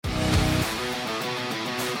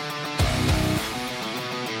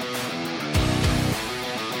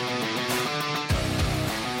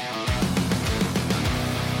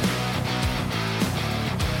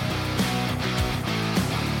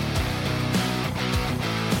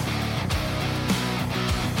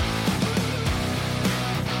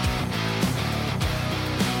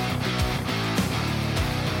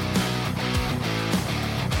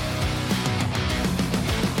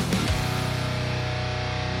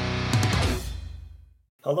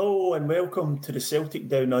Hello and welcome to the Celtic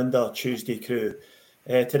Down Under Tuesday crew.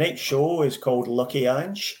 Tonight's show is called Lucky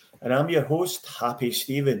Ange and I'm your host, Happy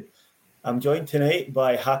Stephen. I'm joined tonight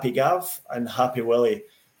by Happy Gav and Happy Willie.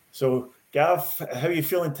 So Gav, how are you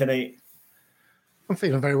feeling tonight? I'm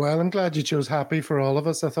feeling very well. I'm glad you chose Happy for all of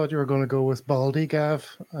us. I thought you were going to go with Baldy, Gav,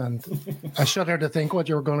 and I shudder to think what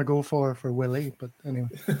you were going to go for Willie, but anyway.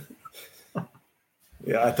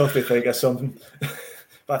 Yeah, I'd have to think of something.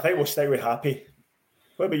 But I think we'll stay with Happy.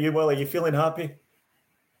 What about you, Willie? Are you feeling happy?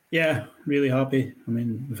 Yeah, really happy. I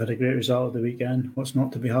mean, we've had a great result of the weekend. What's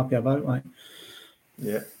not to be happy about?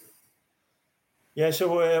 Yeah. Yeah,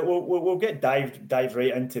 so we'll get dive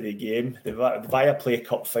right into the game. The Viaplay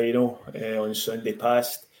Cup final on Sunday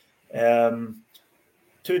past. 2-1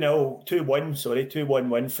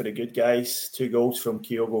 win for the good guys. 2 goals from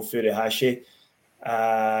Kyogo Furuhashi.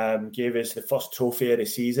 Gave us the first trophy of the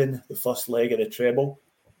season, the first leg of the treble.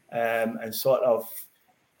 And sort of,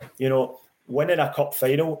 winning a cup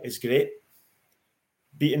final is great.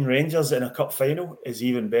 Beating Rangers in a cup final is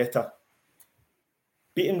even better.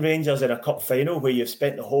 Beating Rangers in a cup final where you've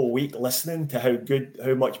spent the whole week listening to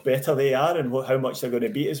how much better they are and how much they're going to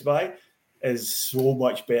beat us by is so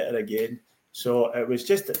much better again. So it was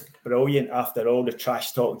just brilliant after all the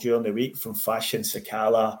trash talk during the week from Fashion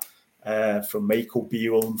Sakala, from Michael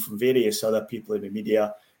Beale and from various other people in the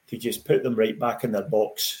media to just put them right back in their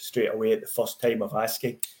box straight away at the first time of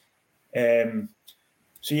asking.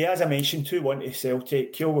 So yeah, as I mentioned, 2-1 to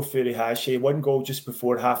Celtic. Kyogo Furuhashi, 1 goal just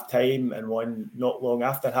before half-time and 1 not long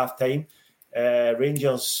after half-time.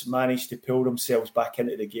 Rangers managed to pull themselves back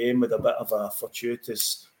into the game with a bit of a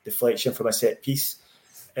fortuitous deflection from a set-piece.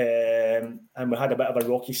 And we had a bit of a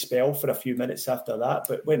rocky spell for a few minutes after that,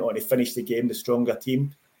 but went on to finish the game the stronger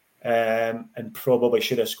team and probably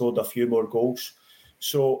should have scored a few more goals.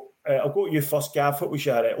 So I'll go to you first, Gav. What was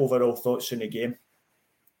your overall thoughts on the game?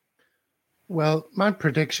 Well, my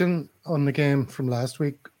prediction on the game from last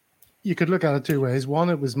week, you could look at it 2 ways. One,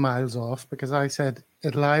 it was miles off because I said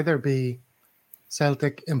it'll either be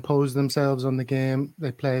Celtic impose themselves on the game,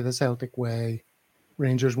 they play the Celtic way,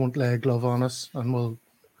 Rangers won't lay a glove on us, and we'll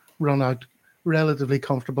run out relatively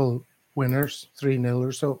comfortable winners, 3-0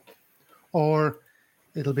 or so. Or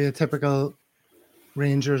it'll be a typical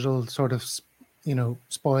Rangers will sort of,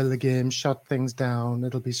 spoil the game, shut things down.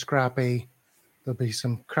 It'll be scrappy. There'll be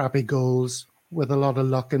some crappy goals with a lot of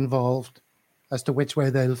luck involved as to which way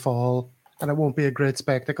they'll fall, and it won't be a great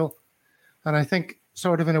spectacle. And I think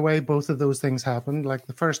sort of in a way, both of those things happened. Like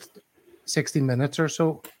the first 60 minutes or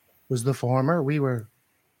so was the former. We were,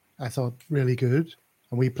 I thought, really good,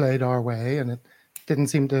 and we played our way, and it didn't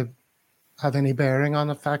seem to have any bearing on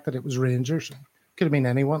the fact that it was Rangers. It could have been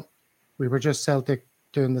anyone. We were just Celtic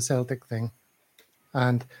doing the Celtic thing.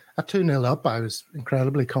 And at 2-0 up, I was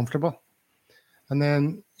incredibly comfortable. And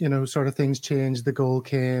then, sort of things changed. The goal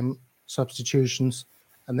came, substitutions,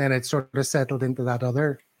 and then it sort of settled into that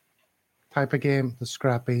other type of game, the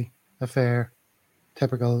scrappy affair,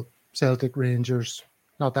 typical Celtic Rangers,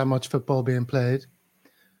 not that much football being played.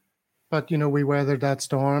 But, we weathered that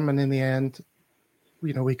storm, and in the end,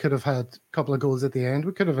 we could have had a couple of goals at the end.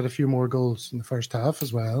 We could have had a few more goals in the first half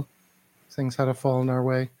as well. Things had fallen our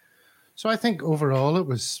way. So I think overall it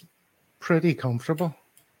was pretty comfortable,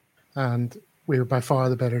 and we were by far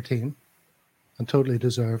the better team and totally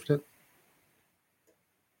deserved it.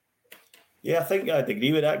 Yeah, I think I'd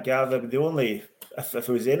agree with that, Gav. The only, if there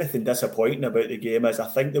was anything disappointing about the game is I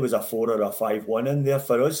think there was a 4 or a 5-1 in there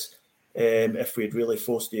for us if we'd really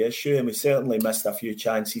forced the issue. And we certainly missed a few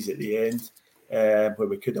chances at the end where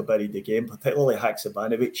we could have buried the game, particularly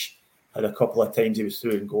Haksabanovic had a couple of times he was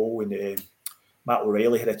through in goal and Matt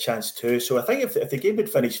O'Reilly had a chance too. So I think if the game had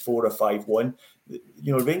finished 4 or 5-1,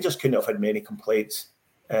 Rangers couldn't have had many complaints.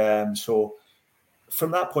 So from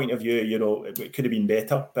that point of view, it could have been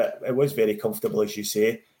better, but it was very comfortable, as you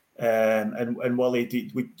say. And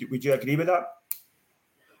Willie, would you agree with that?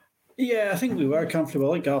 Yeah, I think we were comfortable.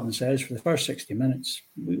 Like Gavin says, for the first 60 minutes,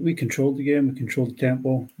 we controlled the game, we controlled the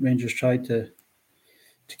tempo. Rangers tried to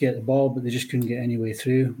get the ball, but they just couldn't get any way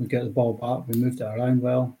through. We got the ball back, we moved it around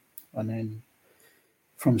well, and then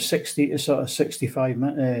from 60 to sort of 65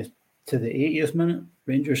 minutes to the 80th minute,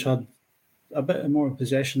 Rangers had a bit more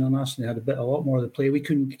possession than us, and they had a lot more of the play. We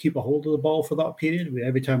couldn't keep a hold of the ball for that period.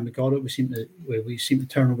 Every time we got it, we seemed to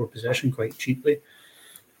turn over possession quite cheaply.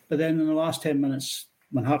 But then in the last 10 minutes,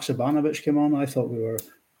 when Haksabanovic came on, I thought we were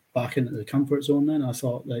back into the comfort zone then. I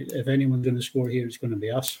thought that if anyone's going to score here, it's going to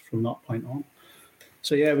be us from that point on.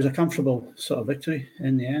 So yeah, it was a comfortable sort of victory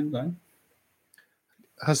in the end then.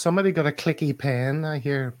 Has somebody got a clicky pen? I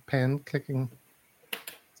hear pen clicking.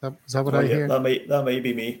 Is that what I hear? That might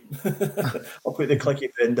be me. I'll put the clicky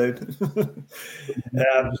pen down.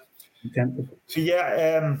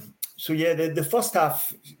 The first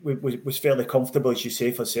half was fairly comfortable, as you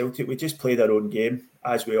say, for Celtic. We just played our own game,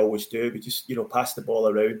 as we always do. We just, passed the ball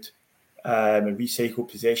around and recycled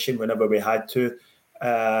possession whenever we had to.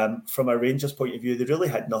 From a Rangers point of view, they really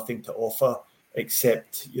had nothing to offer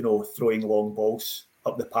except, throwing long balls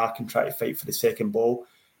up the park and trying to fight for the second ball.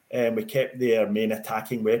 We kept their main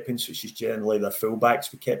attacking weapons, which is generally their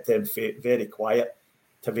fullbacks. We kept them very quiet.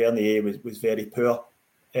 Tavernier was very poor.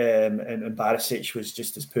 And Barisic was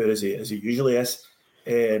just as poor as he usually is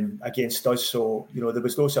against us. So, there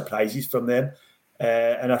was no surprises from them.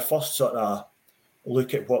 And our first sort of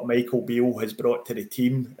look at what Michael Beale has brought to the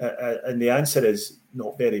team, and the answer is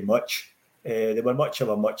not very much. They were much of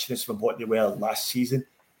a muchness from what they were last season.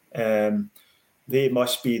 Their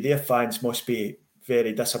fans must be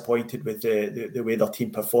very disappointed with the way their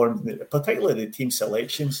team performed, particularly the team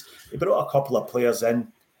selections. They brought a couple of players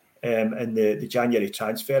in the January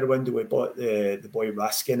transfer window. We bought the boy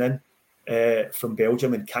Raskin in from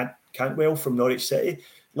Belgium and Cantwell from Norwich City.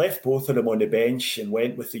 Left both of them on the bench and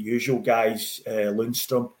went with the usual guys,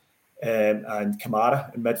 Lundstrom and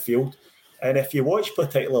Kamara in midfield. And if you watch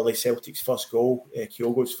particularly Celtic's first goal,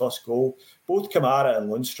 Kyogo's first goal, both Kamara and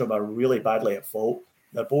Lundstrom are really badly at fault.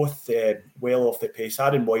 They're both well off the pace.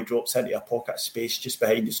 Aaron Moy drops into a pocket of space just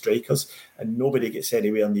behind the strikers and nobody gets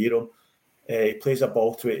anywhere near him. He plays a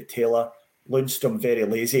ball through to Taylor. Lundstrom very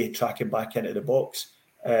lazy, tracking back into the box.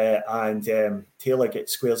 And Taylor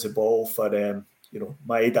squares the ball for,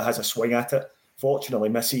 Maeda has a swing at it. Fortunately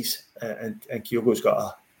misses and Kyogo's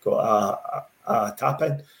got a tap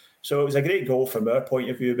in. So it was a great goal from our point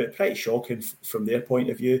of view, but pretty shocking from their point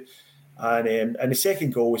of view. And the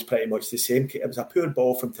second goal was pretty much the same. It was a poor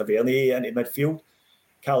ball from Tavernier into midfield.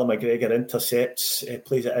 Callum McGregor intercepts,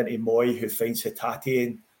 plays it into Moy, who finds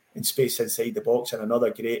Hatate in space inside the box, and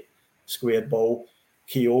another great squared ball.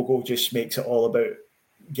 Kyogo just makes it all about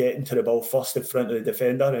getting to the ball first in front of the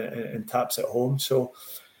defender and taps it home. So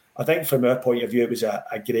I think from our point of view, it was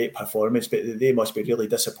a great performance, but they must be really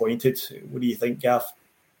disappointed. What do you think, Gav?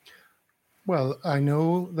 Well, I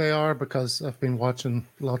know they are because I've been watching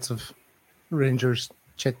lots of Rangers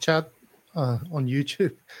chit-chat on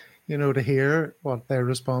YouTube, to hear what their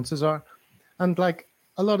responses are. And like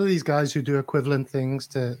a lot of these guys who do equivalent things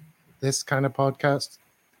to this kind of podcast,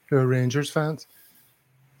 who are Rangers fans,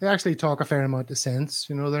 they actually talk a fair amount of sense.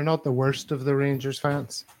 They're not the worst of the Rangers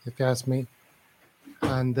fans, if you ask me.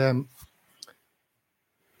 And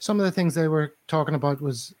some of the things they were talking about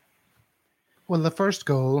was, well, the first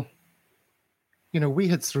goal, we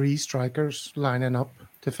had three strikers lining up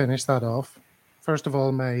to finish that off. First of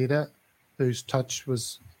all, Maeda, whose touch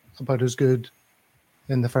was about as good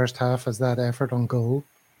in the first half as that effort on goal.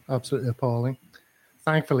 Absolutely appalling.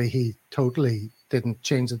 Thankfully, he totally didn't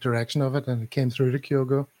change the direction of it and it came through to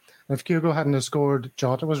Kyogo. And if Kyogo hadn't have scored,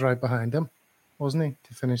 Jota was right behind him, wasn't he,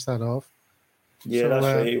 to finish that off? Yeah, so, that's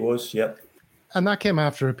right, he was, yep. And that came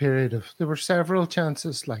after a period of, there were several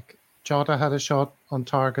chances, like Jota had a shot on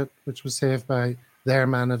target, which was saved by their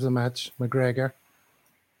man of the match, McGregor.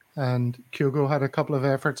 And Kyogo had a couple of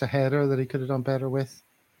efforts, a header that he could have done better with.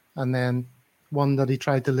 And then one that he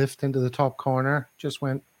tried to lift into the top corner, just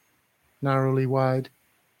went narrowly wide.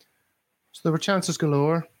 So there were chances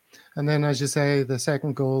galore. And then, as you say, the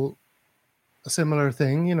second goal, a similar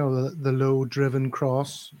thing, the low-driven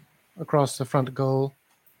cross across the front goal,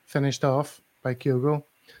 finished off by Kyogo.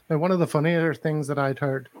 Now, one of the funnier things that I'd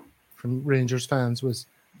heard from Rangers fans was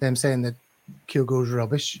them saying that Kyogo's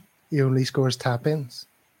rubbish. He only scores tap-ins.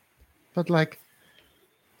 But,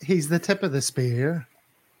 he's the tip of the spear,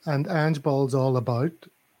 and Ange Ball's all about,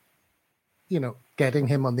 getting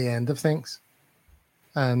him on the end of things.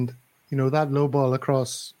 And, that low ball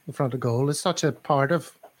across the front of goal is such a part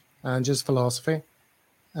of Ange's philosophy.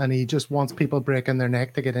 And he just wants people breaking their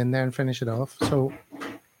neck to get in there and finish it off. So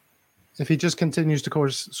if he just continues to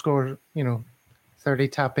score, 30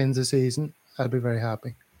 tap-ins a season, I'll be very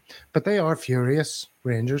happy. But they are furious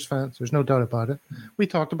Rangers fans. There's no doubt about it. We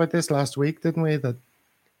talked about this last week, didn't we? That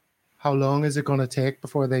how long is it going to take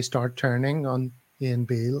before they start turning on Ian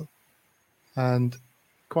Beale? And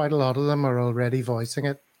quite a lot of them are already voicing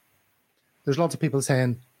it. There's lots of people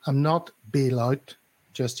saying, I'm not Beale out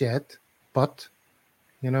just yet, but,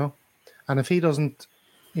 and if he doesn't,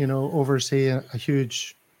 oversee a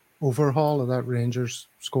huge overhaul of that Rangers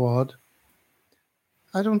squad,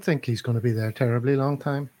 I don't think he's going to be there a terribly long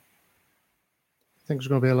time. I think there's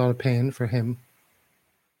going to be a lot of pain for him.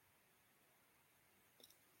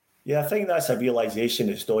 Yeah, I think that's a realisation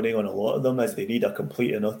that's dawning on a lot of them as they need a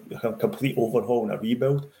complete overhaul and a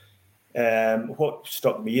rebuild. What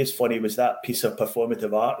struck me as funny was that piece of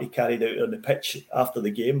performative art he carried out on the pitch after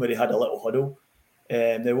the game where he had a little huddle.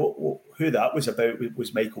 Now, who that was about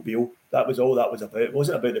was Michael Beale. That was all that was about. It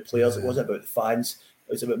wasn't about the players. It wasn't about the fans.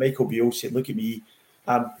 It was about Michael Beale saying, "Look at me,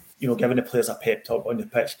 I'm, giving the players a pep talk on the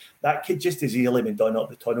pitch." That could just as easily been done up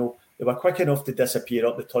the tunnel. They were quick enough to disappear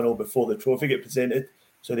up the tunnel before the trophy got presented,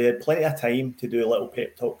 so they had plenty of time to do little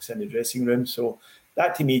pep talks in the dressing room. So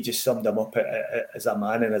that to me just summed him up as a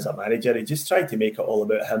man and as a manager. He just tried to make it all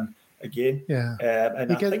about him again. Yeah,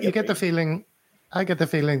 and you get the feeling. I get the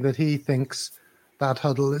feeling that he thinks that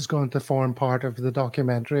huddle is going to form part of the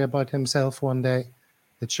documentary about himself one day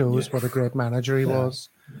that shows what a great manager he was.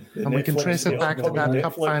 And we can trace it back to that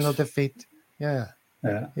cup final defeat. Yeah.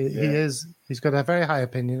 He is. He's got a very high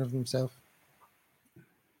opinion of himself.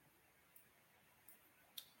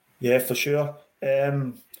 Yeah, for sure.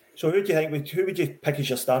 So who do you think? Who would you pick as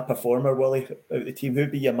your star performer, Willie, out of the team? Who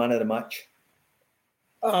would be your man of the match?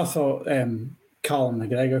 I thought Callum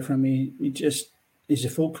McGregor for me. He's the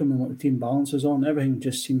fulcrum in what the team balances on. Everything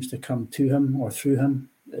just seems to come to him or through him.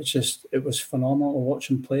 It was phenomenal to watch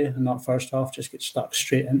him play in that first half, just get stuck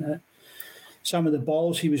straight into it. Some of the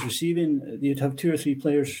balls he was receiving, you'd have 2 or 3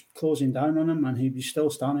 players closing down on him and he'd be still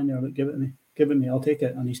standing there, like, give it me, I'll take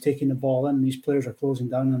it. And he's taking the ball in, these players are closing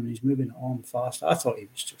down on him and he's moving it on fast. I thought he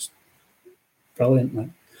was just brilliant,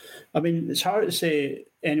 man. I mean, it's hard to say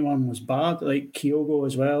anyone was bad. Like Kyogo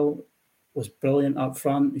as well was brilliant up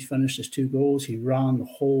front. He finished his 2 goals. He ran the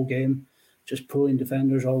whole game, just pulling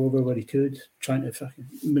defenders all over where he could, trying to fucking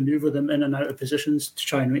manoeuvre them in and out of positions to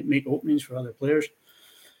try and make openings for other players.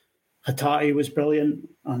 Hatate was brilliant,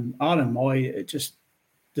 and Aaron Moy,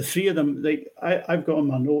 the 3 of them, I've got on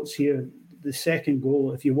my notes here, the second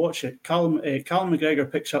goal, if you watch it, Callum McGregor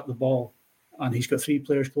picks up the ball and he's got 3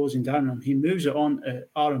 players closing down on him. He moves it on to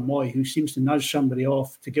Aaron Moy, who seems to nudge somebody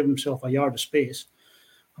off to give himself a yard of space,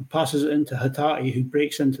 and passes it into Hatate, who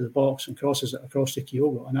breaks into the box and crosses it across to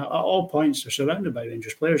Kyogo. And at all points, they're surrounded by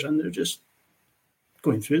Rangers players and they're just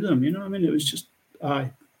going through them. You know what I mean? It was just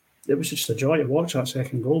a joy to watch that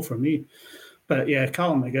second goal for me. But yeah,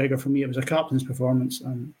 Callum McGregor, for me, it was a captain's performance.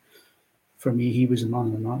 And for me, he was the man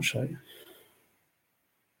of the match, right?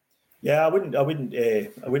 Yeah, I wouldn't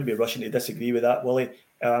be rushing to disagree with that, Willie.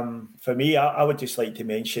 For me, I would just like to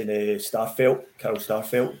mention Carl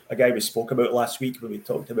Starfelt, a guy we spoke about last week when we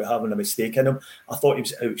talked about having a mistake in him. I thought he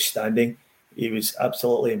was outstanding. He was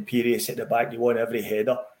absolutely imperious at the back. He won every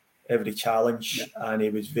header, every challenge, and he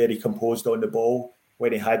was very composed on the ball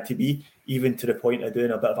when he had to be, even to the point of doing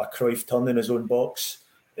a bit of a Cruyff turn in his own box,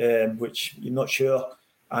 which you're not sure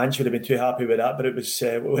Ange would have been too happy with that, but it was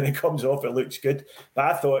when it comes off, it looks good. But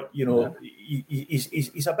I thought,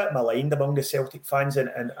 he's a bit maligned among the Celtic fans,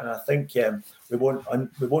 and I think we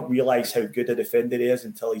won't realise how good a defender he is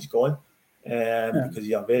until he's gone, because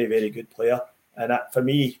he's a very, very good player. And for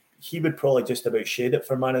me, he would probably just about shade it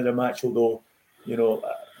for man of the match. Although,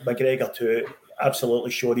 McGregor too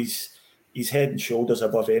absolutely showed he's head and shoulders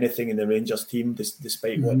above anything in the Rangers team,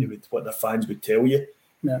 despite what the fans would tell you.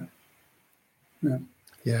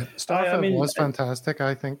 Yeah, Starfelt was fantastic,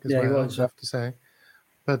 I think, as well, I have to say.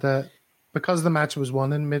 But because the match was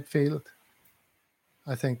won in midfield,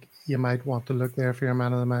 I think you might want to look there for your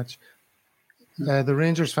man of the match. The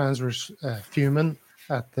Rangers fans were fuming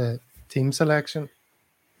at the team selection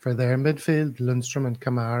for their midfield, Lundstrom and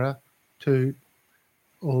Kamara, 2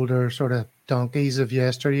 older sort of donkeys of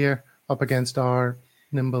yesteryear, up against our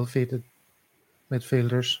nimble-feeted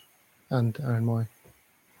midfielders and Aaron Moy.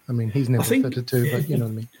 I mean, he's nimble-footed too, but you know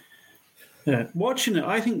what I mean. Yeah, watching it,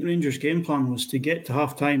 I think Rangers' game plan was to get to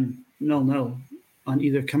half-time 0-0 and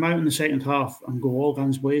either come out in the second half and go all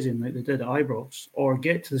guns blazing like they did at Ibrox, or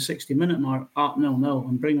get to the 60-minute mark at 0-0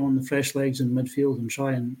 and bring on the fresh legs in midfield and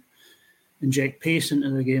try and inject pace into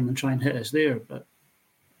the game and try and hit us there. But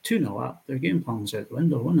 2-0 up, their game plan's out the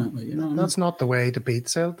window, wasn't it? That's not the way to beat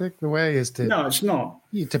Celtic. The way is to... No, it's not.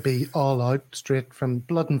 To be all out, straight from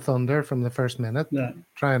blood and thunder from the first minute. Yeah.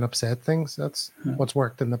 Try and upset things. That's what's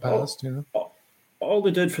worked in the past, All they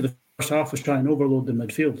did for the first half was try and overload the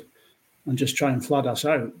midfield and just try and flood us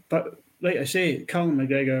out. But like I say, Callum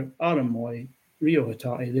McGregor, Aaron Moy, Rio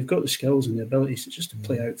Hatate, they've got the skills and the abilities to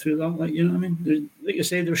play out through that. Like, you know what I mean? Like I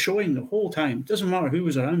say, they're showing the whole time. It doesn't matter who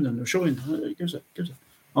was around them. They're showing, gives it.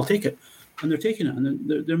 I'll take it. And they're taking it,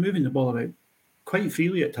 and they're moving the ball about quite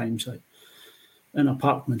freely at times, like in a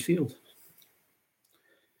packed midfield.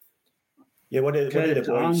 Yeah, what did the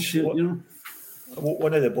boys...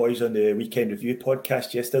 one of the boys on the Weekend Review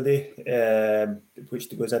podcast yesterday,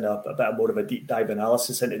 which goes in a bit more of a deep dive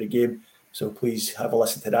analysis into the game. So please have a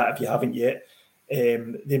listen to that if you haven't yet.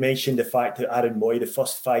 They mentioned the fact that Aaron Mooy, the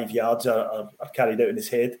first 5 yards are carried out in his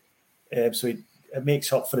head. So it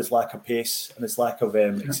makes up for his lack of pace and his lack of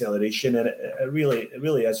acceleration. And it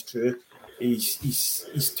really is true. He's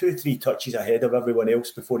 2-3 touches ahead of everyone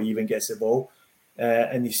else before he even gets the ball.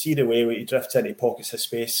 And you see the way he drifts into pockets of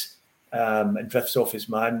space and drifts off his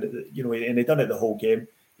man. And he done it the whole game.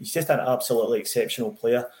 He's just an absolutely exceptional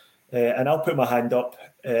player. And I'll put my hand up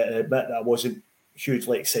and admit that I wasn't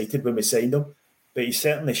hugely excited when we signed him. But he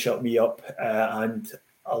certainly shut me up and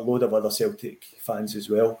a load of other Celtic fans as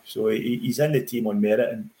well. So he's in the team on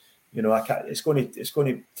merit, and it's going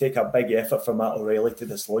to take a big effort for Matt O'Reilly to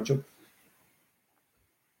dislodge him.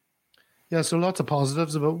 Yeah, so lots of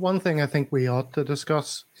positives. But one thing I think we ought to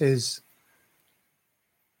discuss is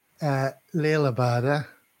Liel Abada.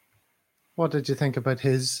 What did you think about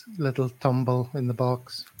his little tumble in the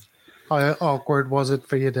box? How awkward was it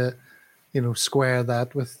for you to, square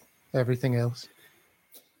that with everything else?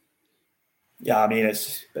 Yeah, I mean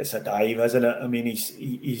it's a dive, isn't it? I mean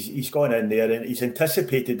he's gone in there and he's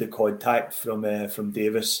anticipated the contact from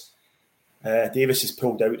Davis. Davis has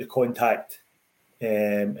pulled out the contact,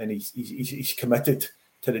 and he's committed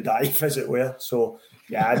to the dive, as it were. So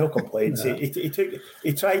yeah, no complaints. Yeah.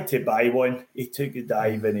 He tried to buy one. He took the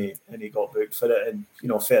dive and he got booked for it. And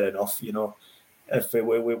fair enough. If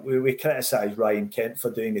we criticise Ryan Kent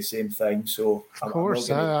for doing the same thing, so of course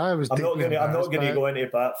I was. I'm not going to go into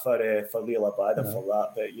bat for Liel Abada for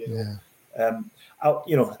that, but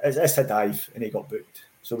it's a dive and he got booked,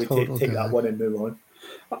 so we take that one and move on.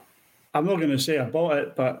 I'm not going to say I bought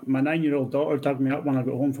it, but my 9-year-old daughter dug me up when I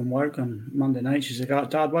got home from work on Monday night. She's like,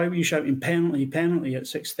 "Dad, why were you shouting penalty at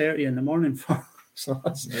 6:30 in the morning for?" So I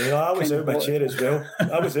was out my chair as well.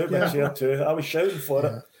 I was out my chair too. I was shouting for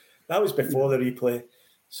it. That was before the replay.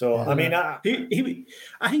 So, I mean... I think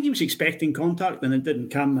he was expecting contact and it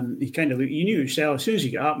didn't come, and he kind of... You knew yourself, as soon as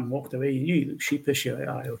he got up and walked away, you knew he looked sheepish. You're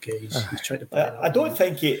like, okay, he's trying to play I don't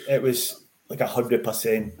think it was like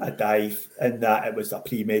 100% a dive in that it was a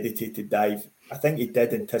premeditated dive. I think he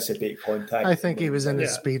did anticipate contact. I think he was in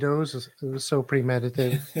his Speedos. It was so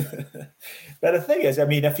premeditated. But the thing is, I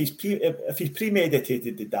mean, if he's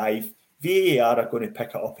premeditated the dive, VAR are going to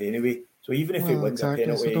pick it up anyway. So even if he wins a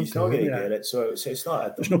penalty, he's not going to get it. So it's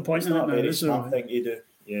not. There's no point in that. It's not a very smart thing to do.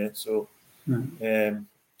 Yeah. So,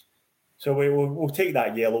 so we'll take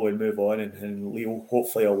that yellow and move on, and Leo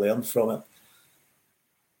hopefully will learn from it.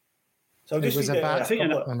 So I'll just read go ahead.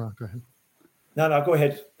 No, go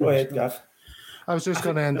ahead. Go ahead, Gav. I was just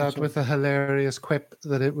going to end that with a hilarious quip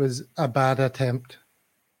that it was a bad attempt.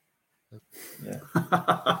 Yeah.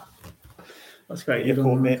 That's great. You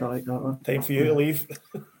go, mate. Time for you to leave.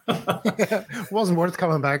 It wasn't worth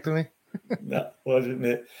coming back to me. No, wasn't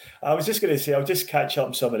it? I was just going to say, I'll just catch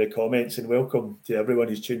up some of the comments and welcome to everyone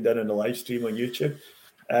who's tuned in on the live stream on YouTube.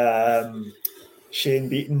 Shane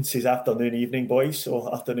Beaton says, afternoon, evening, boys.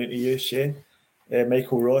 So afternoon to you, Shane.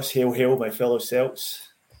 Michael Ross, hail, my fellow Celts.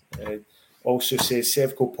 Also says,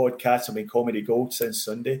 Sevco podcast, I'm in Comedy Gold since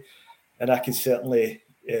Sunday. And I can certainly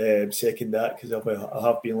second that, because I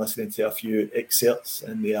have been listening to a few excerpts,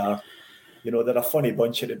 and they are, they're a funny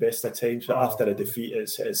bunch at the best of times, but after a defeat,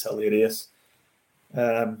 it's hilarious.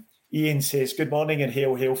 Ian says, good morning and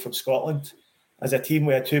hail from Scotland. As a team,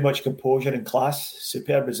 we had too much composure and class,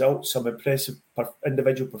 superb results, some impressive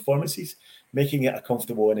individual performances, making it a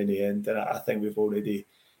comfortable one in the end. And I think we've already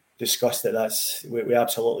discussed that. We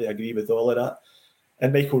absolutely agree with all of that.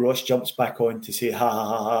 And Michael Ross jumps back on to say,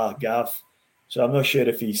 ha, Gav. So I'm not sure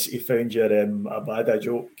if he found your Abada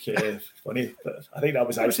joke funny, but I think that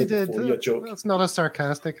was actually before your joke. That's not a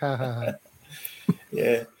sarcastic ha.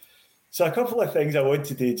 Yeah. So a couple of things I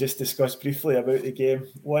wanted to just discuss briefly about the game.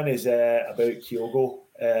 One is about Kyogo.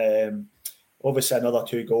 Obviously, another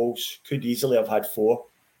 2 goals. Could easily have had 4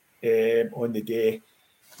 on the day.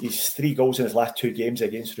 He's 3 goals in his last 2 games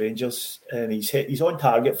against Rangers, and he's on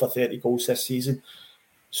target for 30 goals this season.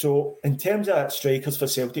 So, in terms of strikers for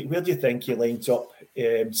Celtic, where do you think he lines up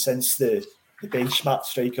since the benchmark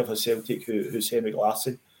striker for Celtic, who's Henrik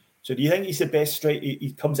Larsson? So, do you think he's the best striker?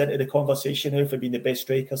 He comes into the conversation now for being the best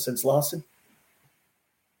striker since Larsson?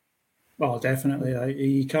 Well, definitely.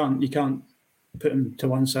 You can't put him to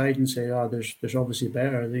one side and say, there's obviously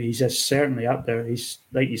better. He's just certainly up there. He's,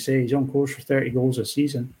 like you say, he's on course for 30 goals a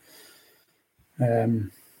season.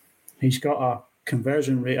 He's got a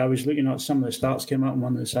conversion rate. I was looking at some of the stats came out on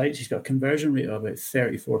one of the sites. He's got a conversion rate of about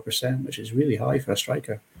 34%, which is really high for a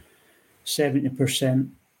striker. 70%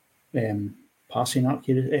 passing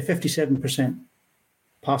accuracy, 57%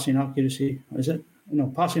 passing accuracy, is it? No,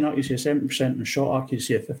 passing accuracy of 70% and shot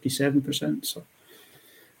accuracy of 57%. So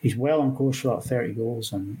he's well on course for that 30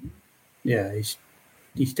 goals. And yeah,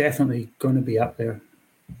 he's definitely going to be up there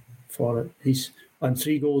for it. He's on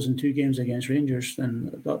 3 goals in 2 games against Rangers,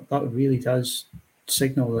 and that really does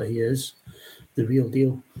signal that he is the real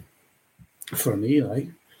deal for me. Like,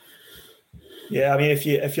 yeah, I mean,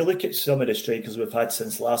 if you look at some of the strikers we've had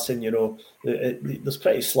since Larsson, there's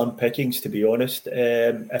pretty slim pickings, to be honest.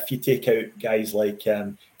 If you take out guys like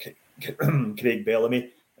Craig Bellamy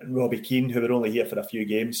and Robbie Keane, who were only here for a few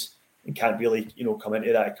games and can't really, come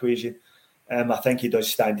into that equation, I think he does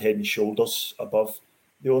stand head and shoulders above.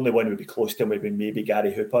 The only one who would be close to him would be maybe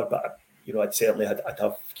Gary Hooper, but I'd certainly I'd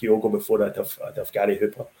have Kyogo before I'd have Gary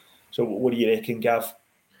Hooper. So what do you reckon, Gav?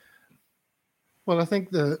 Well, I think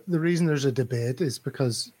the reason there's a debate is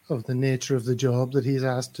because of the nature of the job that he's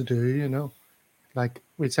asked to do, Like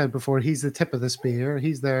we said before, he's the tip of the spear.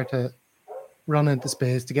 He's there to run into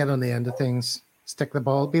space, to get on the end of things, stick the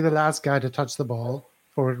ball, be the last guy to touch the ball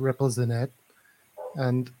before it ripples the net.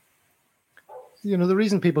 And, the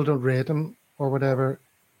reason people don't rate him or whatever,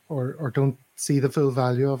 or don't see the full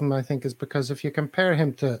value of him, I think, is because if you compare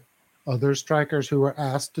him to other strikers who were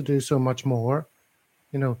asked to do so much more,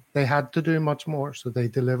 they had to do much more, so they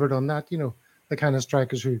delivered on that. The kind of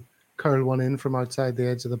strikers who curl one in from outside the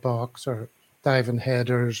edge of the box, or diving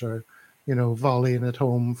headers, or volleying at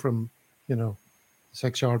home from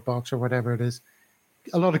 6-yard box or whatever it is.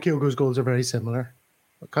 A lot of Kyogo's goals are very similar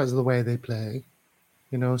because of the way they play.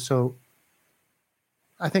 So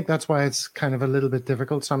I think that's why it's kind of a little bit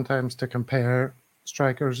difficult sometimes to compare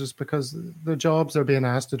strikers, is because the jobs they're being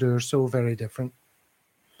asked to do are so very different.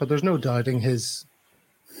 But there's no doubting his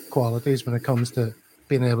qualities when it comes to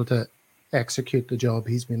being able to execute the job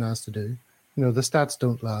he's been asked to do. The stats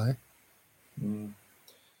don't lie.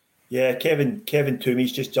 Yeah, Kevin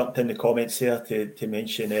Toomey's just jumped in the comments there to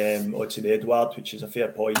mention Odsonne Edouard, which is a fair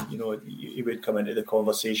point. He would come into the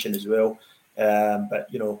conversation as well. But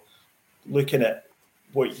looking at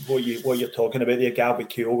what you're talking about there, Gav, with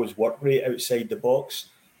Kyogo's work rate outside the box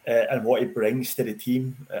and what he brings to the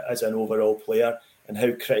team as an overall player, and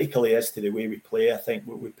how critical he is to the way we play, I think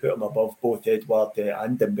we put him above both Edouard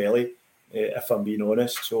and Dembele, if I'm being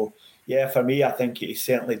honest. So, yeah, for me, I think he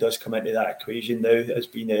certainly does come into that equation now as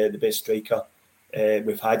being the best striker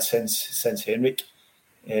we've had since Henrik.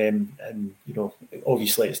 And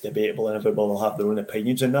obviously it's debatable, and everybody will have their own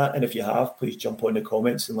opinions on that. And if you have, please jump on the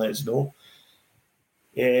comments and let us know.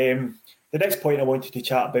 The next point I wanted to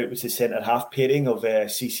chat about was the centre-half pairing of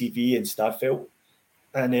CCV and Starfelt.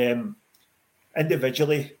 And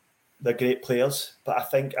individually, they're great players, but I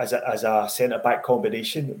think as a centre-back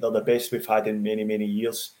combination, they're the best we've had in many, many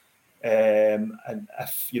years. And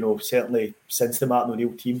if, certainly since the Martin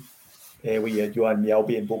O'Neill team, with Johan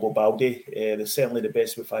Mjällby and Bobo Baldé, they're certainly the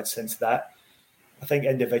best we've had since that. I think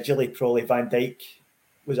individually, probably Van Dijk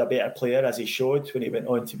was a better player, as he showed when he went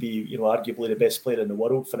on to be, arguably the best player in the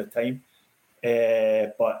world for the time.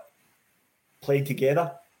 But playing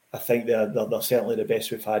together, I think they're certainly the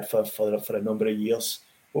best we've had for a number of years.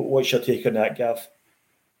 What's your take on that, Gav?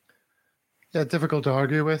 Yeah, difficult to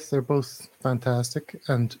argue with. They're both fantastic,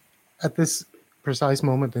 and at this precise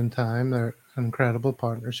moment in time, they're an incredible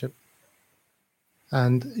partnership.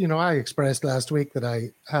 And I expressed last week that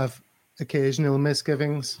I have occasional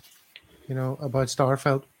misgivings, about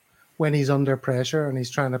Starfelt. When he's under pressure and he's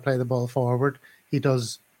trying to play the ball forward, he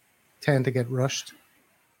does tend to get rushed.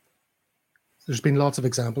 There's been lots of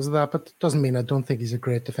examples of that, but it doesn't mean I don't think he's a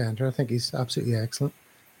great defender. I think he's absolutely excellent.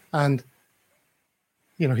 And,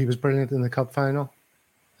 he was brilliant in the cup final.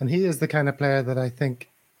 And he is the kind of player that I think,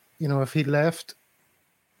 if he left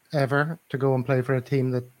ever to go and play for a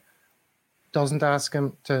team that doesn't ask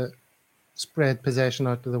him to spread possession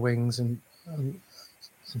out to the wings and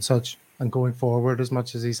such, and going forward as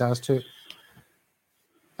much as he's asked to,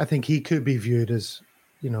 I think he could be viewed as,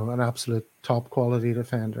 an absolute top quality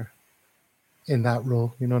defender in that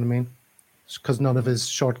role. You know what I mean? Because none of his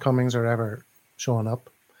shortcomings are ever showing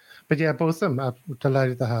up. But yeah, both of them, I'm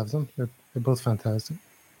delighted to have them. They're both fantastic.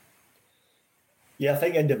 Yeah, I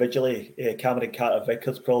think individually, Cameron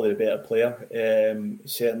Carter-Vickers probably the better player.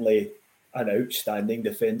 Certainly an outstanding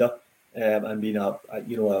defender, and being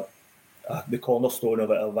the cornerstone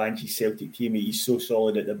of Angie's Celtic team. He's so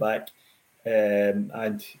solid at the back,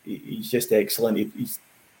 and he's just excellent. He's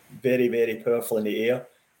very, very powerful in the air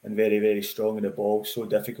and very, very strong in the ball. So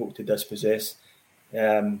difficult to dispossess.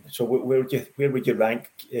 So where would you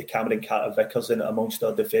rank Cameron Carter-Vickers in amongst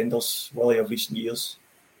our defenders, Willie, of recent years?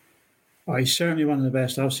 Oh, he's certainly one of the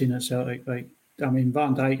best I've seen at Celtic. Van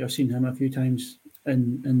Dijk, I've seen him a few times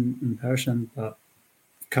in person, but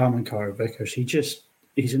Cameron Carter-Vickers,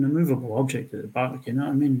 he's an immovable object at the back, you know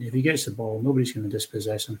what I mean? If he gets the ball, nobody's going to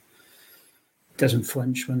dispossess him. Doesn't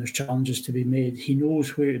flinch when there's challenges to be made. He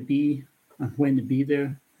knows where to be and when to be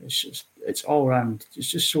there. It's all around. It's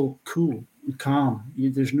just so cool and calm. You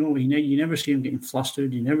never see him getting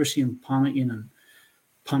flustered. You never see him panicking and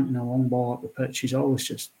punting a long ball up the pitch. He's always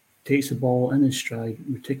just takes the ball in his stride,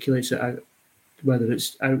 reticulates it out, whether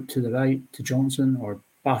it's out to the right to Johnson or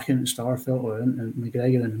back into Starfelt or into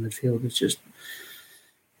McGregor in the midfield. It's just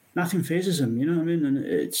nothing phases him, you know what I mean? And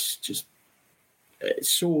it's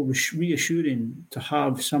so reassuring to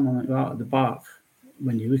have someone like that at the back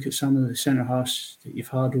when you look at some of the centre halves that you've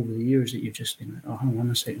had over the years that you've just been like, oh, hang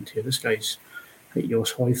on a second here, this guy's like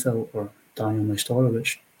Jos Højfeldt or Daniel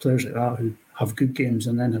Majstorovic, players like that who have good games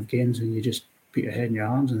and then have games and you just put your head in your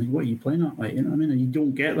hands and think, what are you playing at? Like, you know what I mean? And you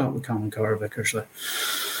don't get that with Cameron Carter-Vickers. Like.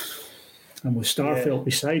 And with Starfelt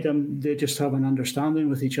beside him, they just have an understanding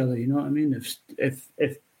with each other, you know what I mean? If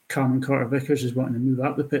Cameron Carter-Vickers is wanting to move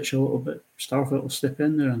up the pitch a little bit, Starfelt will step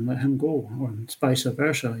in there and let him go, or vice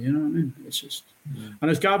versa, you know what I mean? It's just... And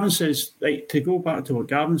as Gavin says, like, to go back to what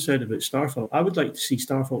Gavin said about Starfelt, I would like to see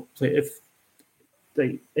Starfelt play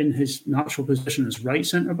in his natural position as right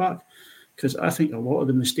centre-back, because I think a lot of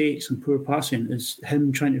the mistakes and poor passing is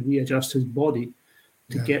him trying to readjust his body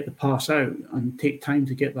to get the pass out and take time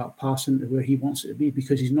to get that pass into where he wants it to be,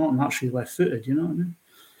 because he's not naturally left-footed, you know what I mean?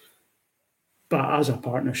 But as a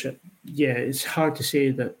partnership, it's hard to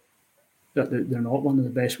say that they're not one of the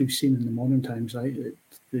best we've seen in the modern times. Like,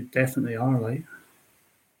 they definitely are. Like,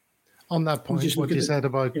 on that point, what you said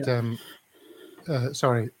about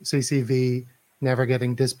CCV never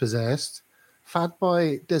getting dispossessed, Fat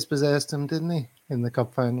Boy dispossessed him, didn't he, in the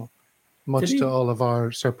cup final? Much to all of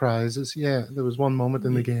our surprises. Yeah, there was one moment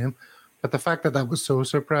in the game, but the fact that was so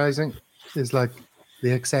surprising is like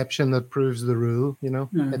the exception that proves the rule. You know,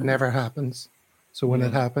 it never happens. So when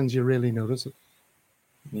it happens, you really notice it.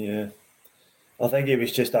 Yeah. I think it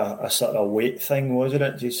was just a sort of weight thing, wasn't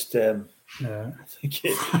it? Just, I think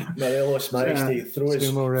Morelos managed to throw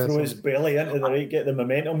his belly into the right, get the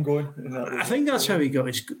momentum going. I think that's how he got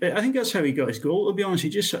his. I think that's how he got his goal. To be honest, he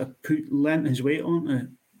just sort of lent his weight onto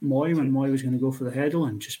Moy when Moy was going to go for the header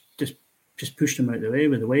and just pushed him out of the way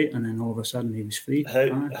with the weight, and then all of a sudden he was free.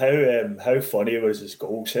 How funny was his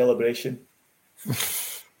goal celebration?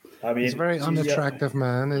 I mean, he's a very unattractive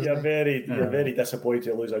man. You're very disappointed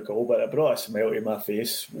to lose a goal, but it brought a smile to my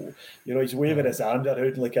face. You know, he's waving his arms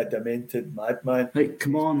around like a demented madman. Like,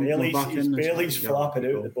 come on, his belly's flapping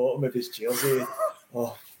out at the bottom of his jersey.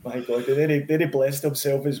 Oh my God! Then he blessed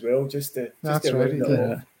himself as well, just to round it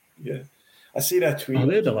off. Yeah, I seen a tweet.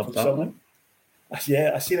 They'd have loved that.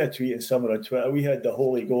 Yeah, I seen a tweet in somewhere on Twitter. We had the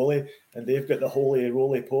holy goalie, and they've got the holy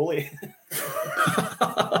roly poly.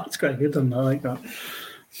 That's quite good, and I like that.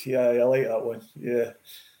 Yeah, I like that one. Yeah.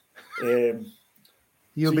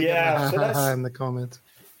 You'll be getting a in the comments.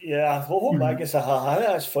 Yeah, I hope that gets a ha-ha.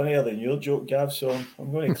 That's funnier than your joke, Gav, so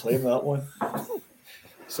I'm going to claim that one.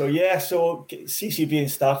 So CCV and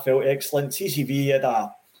Starfelt, excellent. CCV had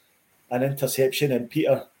an interception, and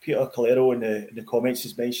Peter Calero in the comments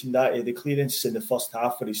has mentioned that. The clearance in the first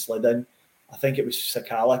half where he slid in, I think it was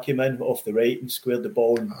Sakala came in off the right and squared the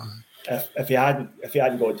ball. And if he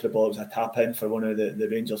hadn't got to the ball, it was a tap in for one of the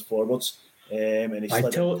Rangers forwards. And he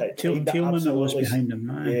slid Tillman that was behind him.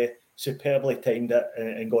 Man. Yeah, superbly timed it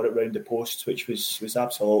and got it round the post, which was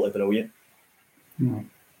absolutely brilliant. Mm.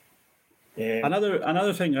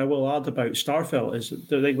 Another thing I will add about Starfelt is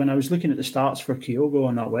that when I was looking at the stats for Kyogo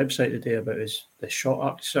on that website today about the shot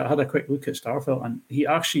arc, so I had a quick look at Starfelt, and he's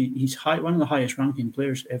one of the highest ranking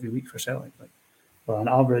players every week for Celtic, with an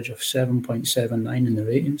average of 7.79 in the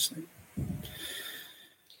ratings.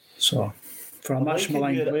 So for a much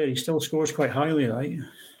maligned player, he still scores quite highly, right?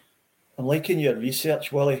 I'm liking your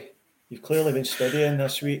research, Willie. You've clearly been studying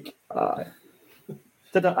this week. I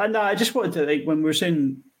just wanted to, when we're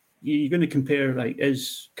saying you're going to compare,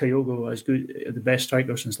 is Kyogo as good, the best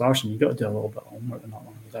striker since Larsson? You've got to do a little bit of homework on that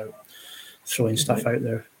one without throwing stuff out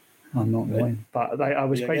there and not knowing. But I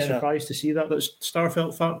was quite surprised to see that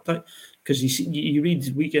Starfelt fact, because you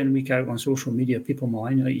read week in, week out on social media, people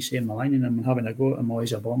maligning, like you say, maligning him and having a go at him. Oh,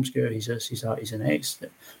 he's a bomb scare, he's this, he's that, he's an X.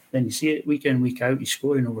 Then you see it week in, week out, he's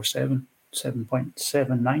scoring over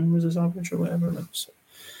 7.79 was his average or whatever. So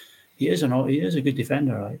he is a good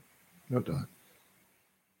defender, right? No doubt.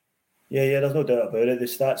 Yeah, there's no doubt about it. The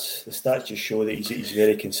stats just show that he's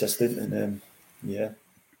very consistent, and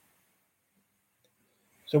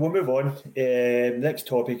So we'll move on. Next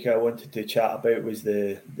topic I wanted to chat about was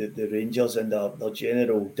the Rangers and their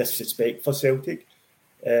general disrespect for Celtic,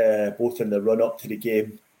 both in the run up to the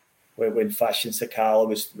game when Fashion Sakala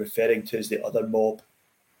was referring to as the other mob,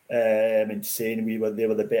 and saying they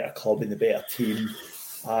were the better club and the better team.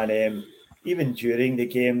 And even during the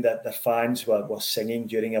game, that the fans were singing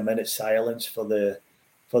during a minute's silence for the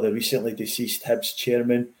recently deceased Hibs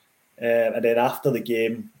chairman. And then after the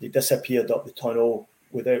game, they disappeared up the tunnel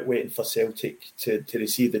without waiting for Celtic to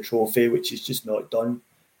receive the trophy, which is just not done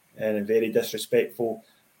and very disrespectful.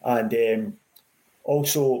 And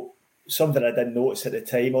also, something I didn't notice at the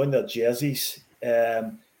time, on their jerseys,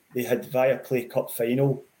 they had Viaplay Cup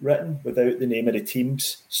Final written without the name of the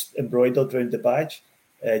teams embroidered around the badge,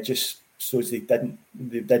 just so they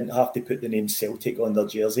didn't have to put the name Celtic on their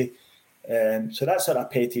jersey. So that sort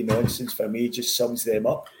of petty nonsense for me just sums them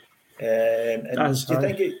up. And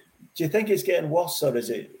do you think it's getting worse, or was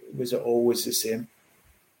it always the same?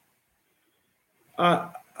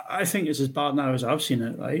 I think it's as bad now as I've seen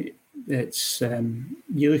it. Right, it's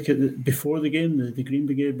you look at before the game, the Green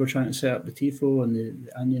Brigade were trying to set up the tifo, and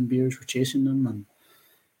the Onion Bears were chasing them, and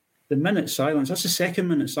the minute silence. That's the second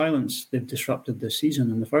minute silence they've disrupted this season,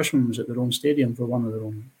 and the first one was at their own stadium for one of their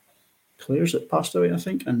own players that passed away, I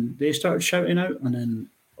think, and they started shouting out, and then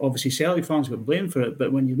obviously Celtic fans got blamed for it.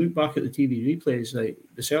 But when you look back at the TV replays, like,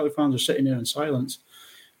 the Celtic fans are sitting there in silence,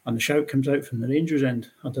 and the shout comes out from the Rangers end.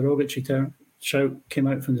 A derogatory shout came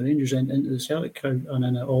out from the Rangers end into the Celtic crowd, and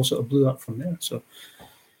then it all sort of blew up from there. So,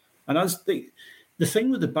 and as the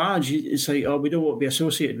thing with the badge, it's like, oh, we don't want to be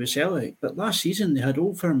associated with Celtic. But last season they had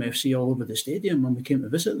Old Firm FC all over the stadium when we came to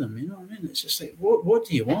visit them. You know what I mean? It's just like, what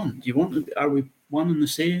do you want? Do you want? Are we one and the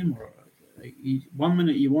same? Or like, one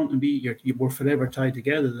minute you want to be, we're forever tied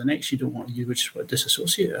together. The next you don't want, you would just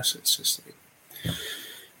disassociate us. It's just like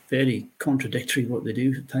very contradictory what they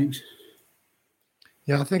do at times.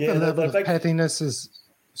 Yeah, I think the level of pettiness is.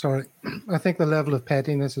 Sorry, I think the level of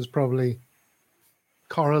pettiness is probably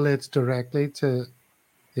correlates directly to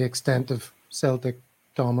the extent of Celtic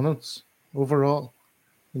dominance overall.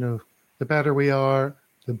 You know, the better we are,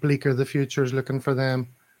 the bleaker the future is looking for them,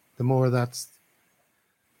 the more that's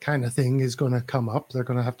kind of thing is going to come up. They're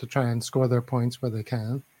going to have to try and score their points where they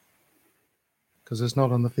can, because it's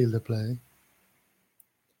not on the field of play.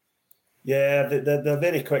 Yeah, they're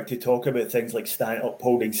very quick to talk about things like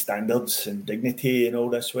upholding standards and dignity and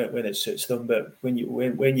all this when it suits them. But when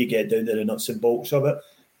you get down to the nuts and bolts of it,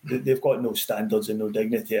 they've got no standards and no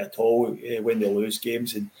dignity at all when they lose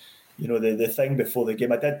games. And you know, the thing before the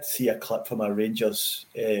game, I did see a clip from a Rangers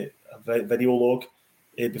video log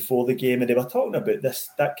before the game, and they were talking about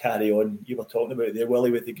that carry on you were talking about there,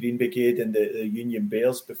 Willie, with the Green Brigade and the Union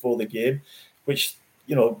Bears before the game, which,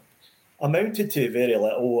 you know, amounted to very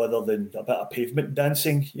little other than a bit of pavement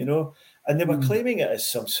dancing, you know, and they were claiming it as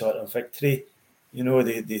some sort of victory, you know,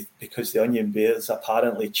 they because the Onion Bears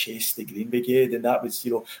apparently chased the Green Brigade, and that was,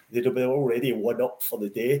 you know, they'd been already one up for the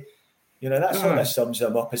day, you know. That sort of sums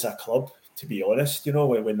them up as a club, to be honest, you know,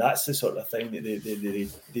 when that's the sort of thing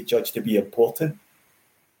that they judge to be important.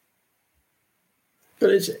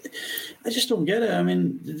 But I just don't get it. I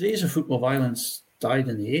mean, the days of football violence died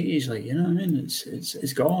in the 80s, like, you know what I mean?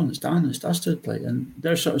 It's gone, it's done, it's dusted, like, and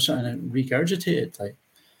they're sort of something regurgitated, like,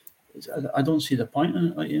 I don't see the point in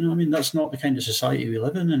it, like, you know what I mean? That's not the kind of society we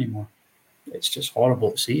live in anymore. It's just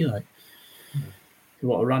horrible to see, like, you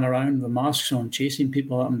want to run around with masks on, chasing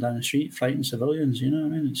people up and down the street, fighting civilians, you know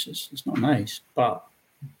what I mean? It's not nice, but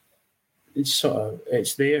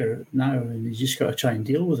it's there now, and you just got to try and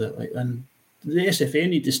deal with it, like, and the SFA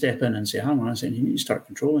need to step in and say, hang on a second, you need to start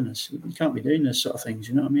controlling this. We can't be doing this sort of things,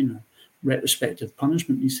 you know what I mean? Retrospective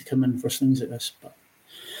punishment needs to come in for things like this, but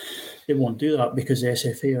they won't do that because the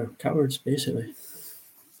SFA are cowards, basically.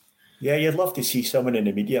 Yeah, you'd love to see someone in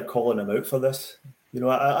the media calling them out for this. You know,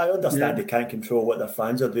 I understand they can't control what their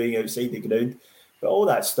fans are doing outside the ground, but all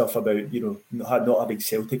that stuff about, you know, not having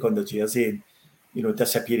Celtic on their jersey and, you know,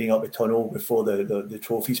 disappearing up the tunnel before the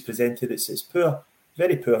trophy's presented, it's poor.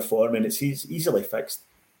 Very poor form, and it's easily fixed.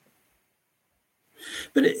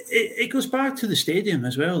 But it goes back to the stadium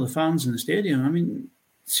as well, the fans in the stadium. I mean,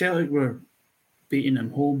 Celtic were beating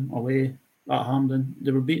them home, away, at Hampden.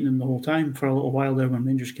 They were beating them the whole time for a little while there when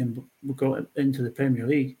Rangers got into the Premier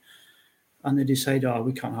League. And they decided,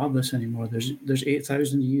 we can't have this anymore. There's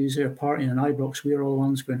 8,000 of you there partying in Ibrox. We're all the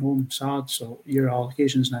ones going home sad, so your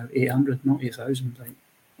allocation's now 800, not 8,000. Like,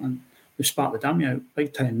 and they've spat the dummy out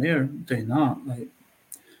big time there doing that. Like,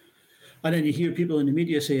 and then you hear people in the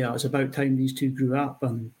media say, it's about time these two grew up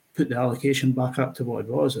and put the allocation back up to what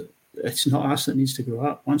it was. It's not us that needs to grow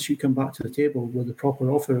up. Once you come back to the table with the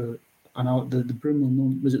proper offer, and the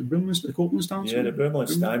Broomland, was it the Broomland, the Copeland stand? Yeah, the Broomland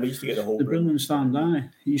stand. We used to get the whole. The Broomland stand,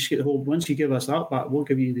 you used to get the whole. Once you give us that back, we'll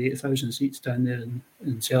give you the 8,000 seats down there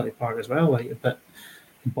in Celtic Park as well. Like, but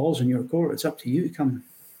The ball's in your court. It's up to you to come.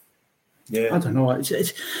 Yeah, I don't know.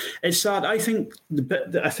 It's sad. I think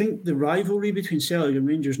the rivalry between Celtic and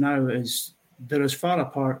Rangers now is they're as far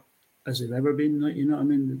apart as they've ever been. Like, you know what I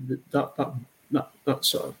mean? That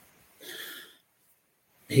sort of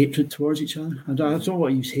hatred towards each other. I don't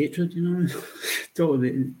want to use hatred. You know, don't want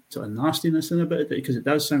the sort of nastiness in about it because it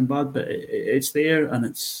does sound bad, but it's there and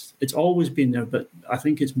it's always been there. But I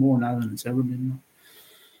think it's more now than it's ever been.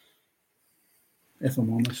 If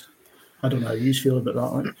I'm honest, I don't know how you feel about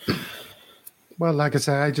that. Like. Well, like I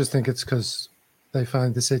say, I just think it's because they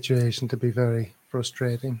find the situation to be very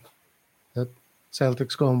frustrating. That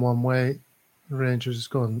Celtic's going one way, Rangers is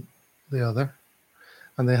going the other.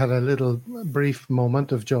 And they had a little brief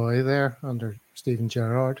moment of joy there under Steven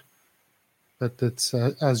Gerrard. But it's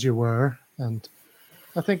as you were. And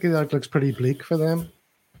I think that looks pretty bleak for them.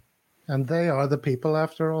 And they are the people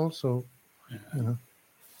after all. So, you know.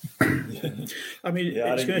 I mean,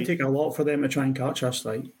 it's going to take a lot for them to try and catch us.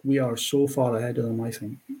 Like, we are so far ahead of them, I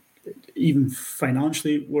think. Even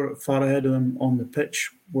financially, we're far ahead of them. On the pitch,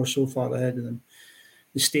 we're so far ahead of them.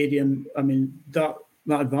 The stadium, I mean, that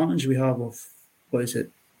advantage we have of,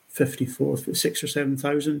 54, 6 or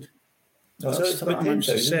 7,000? It's about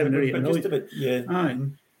 10,000. 7 or 8 million. About, yeah. Aye.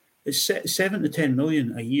 It's 7 to 10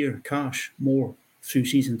 million a year cash more through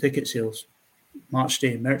season ticket sales. Match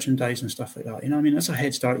day merchandise and stuff like that. You know what I mean? That's a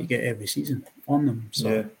head start you get every season on them.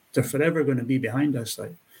 So they're forever going to be behind us.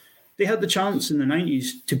 Like, they had the chance in the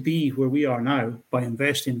 90s to be where we are now by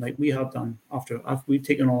investing like we have done after we've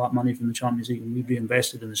taken all that money from the Champions League and we've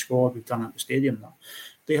reinvested in the squad. We've done at the stadium now.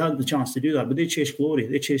 They had the chance to do that, but they chased glory.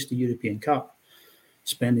 They chased the European Cup,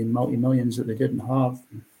 spending multi-millions that they didn't have.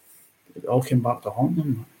 It all came back to haunt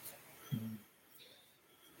them.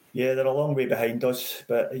 Yeah, they're a long way behind us,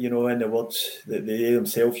 but, you know, in the words that they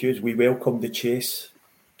themselves use, we welcome the chase.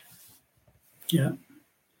 Yeah.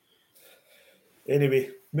 Anyway,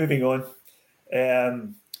 moving on.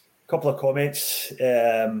 Couple of comments.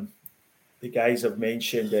 The guys have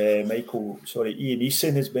mentioned, Ian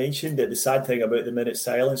Eason has mentioned that the sad thing about the minute's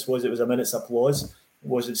silence was it was a minute's applause. It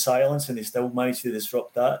wasn't silence, and they still managed to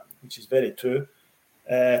disrupt that, which is very true.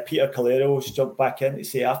 Peter Calero's jumped back in to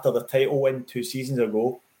say after the title win 2 seasons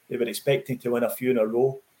ago, they were expecting to win a few in a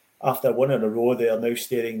row. After one in a row, they are now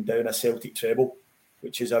staring down a Celtic treble,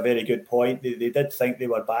 which is a very good point. They did think they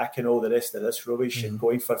were back and all the rest of this rubbish and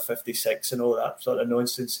going for 56 and all that sort of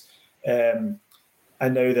nonsense. And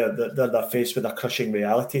now they're faced with a crushing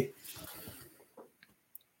reality.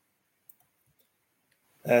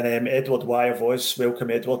 And Edward Wire Voice,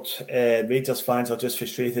 welcome Edward. Rangers fans are just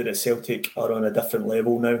frustrated that Celtic are on a different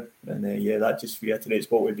level now. And that just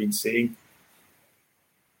reiterates what we've been saying.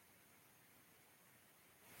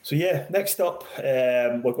 So next up,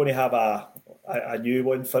 we're going to have a new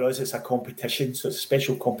one for us. It's a competition, so it's a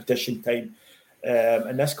special competition time.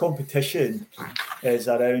 And this competition is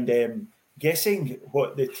around guessing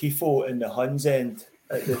what the tifo in the Huns end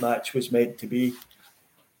at the match was meant to be.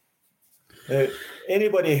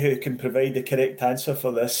 Anybody who can provide the correct answer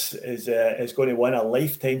for this is going to win a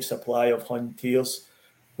lifetime supply of Hun tears,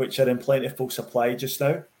 which are in plentiful supply just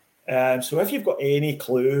now. So if you've got any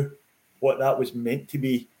clue what that was meant to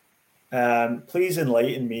be, please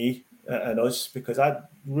enlighten me and us, because I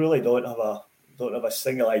really don't have a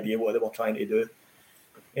single idea what they were trying to do.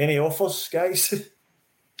 Any offers, guys?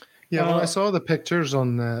 Yeah, well, I saw the pictures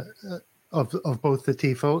on of both the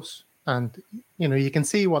tifos, and you can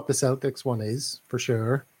see what the Celtics one is for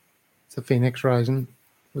sure. It's a phoenix rising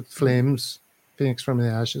with flames, phoenix from the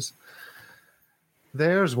ashes.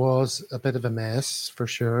 Theirs was a bit of a mess for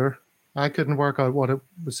sure. I couldn't work out what it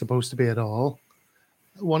was supposed to be at all.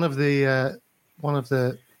 One of the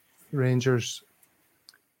Rangers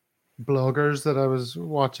bloggers that I was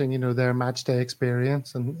watching, their match day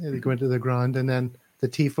experience, and they go into the ground, and then the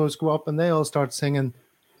tifos go up, and they all start singing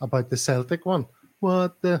about the Celtic one.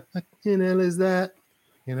 What the hell is that?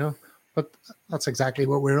 But that's exactly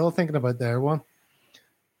what we're all thinking about their one.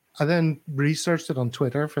 I then researched it on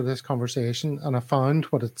Twitter for this conversation, and I found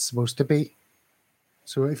what it's supposed to be.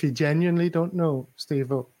 So if you genuinely don't know,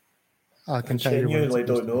 Steve, I can tell you. Genuinely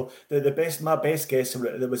don't know. My best guess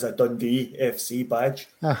was there was a Dundee FC badge.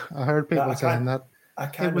 I heard people saying that.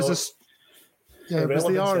 It was the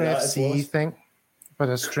RFC thing, but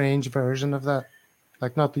a strange version of that,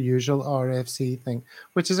 like not the usual RFC thing,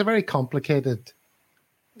 which is a very complicated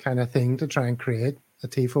kind of thing to try and create a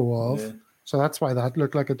tifo of. Yeah. So that's why that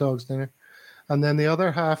looked like a dog's dinner. And then the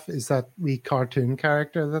other half is that wee cartoon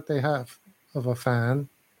character that they have of a fan.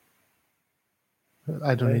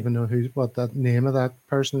 I don't even know what that name of that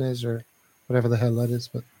person is or whatever the hell that is.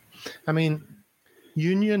 But I mean,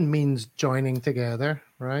 union means joining together,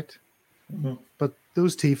 right? Mm-hmm. But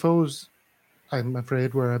those tifos, I'm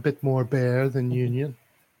afraid, were a bit more bare than union.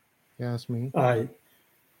 You ask me. The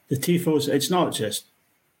tifos, it's not just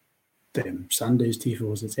Sunday's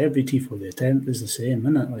tifos, it's every tifo. The attempt is the same,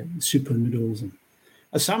 isn't it? Like super noodles and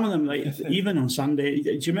some of them, like even on Sunday.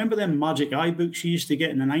 Do you remember them magic eye books you used to get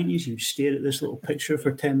in the 90s? You'd stare at this little picture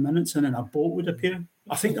for 10 minutes and then a boat would appear.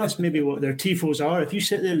 I think that's maybe what their tifos are. If you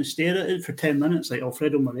sit there and stare at it for 10 minutes, like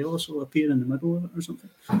Alfredo Morelos will appear in the middle of it or something.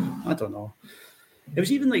 I don't know. It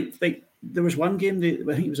was even like there was one game,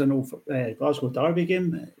 I think it was an old Glasgow Derby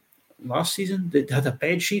game last season. They had a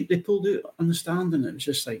bed sheet they pulled out on the stand, and it was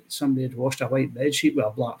just like somebody had washed a white bed sheet with a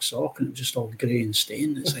black sock, and it was just all grey and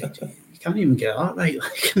stained. It's like, you can't even get that right.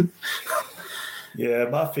 Yeah,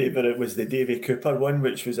 my favourite was the Davy Cooper one,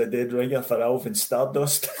 which was a dead ringer for Alvin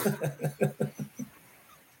Stardust.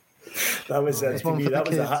 That was to me.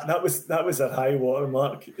 That was a high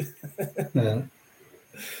watermark. Yeah.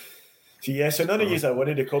 So none of you are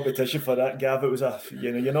winning the competition for that, Gav. It was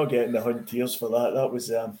you're not getting the Hunt Tears for that. That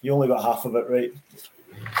was you only got half of it right.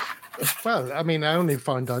 Well, I mean, I only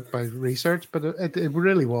found out by research, but it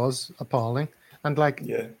really was appalling. And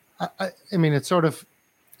yeah, I mean, it's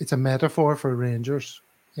a metaphor for Rangers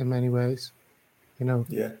in many ways.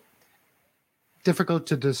 Yeah. Difficult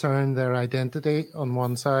to discern their identity on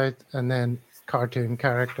one side, and then cartoon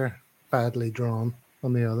character badly drawn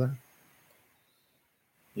on the other.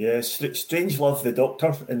 Yeah, Strangelove the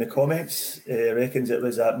Doctor in the comments reckons it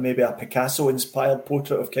was maybe a Picasso-inspired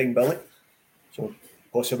portrait of King Billy. So,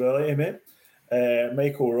 possibility, mate.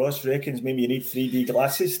 Michael Ross reckons maybe you need 3D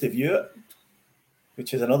glasses to view it,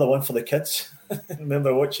 which is another one for the kids.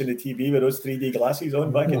 Remember watching the TV with those 3D glasses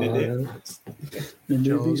on back in the day? The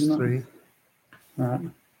movies, Jaws 3.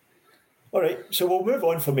 All right, so we'll move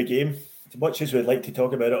on from the game. As much as we'd like to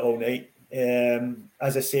talk about it all night.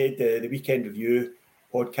 As I said, the Weekend Review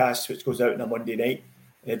podcast, which goes out on a Monday night,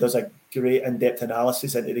 it does a great in-depth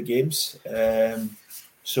analysis into the games.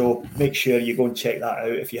 So make sure you go and check that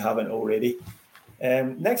out if you haven't already.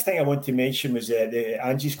 Next thing I want to mention was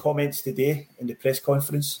Angie's comments today in the press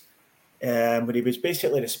conference, when he was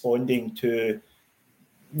basically responding to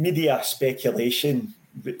media speculation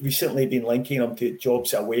recently been linking him to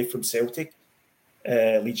jobs away from Celtic.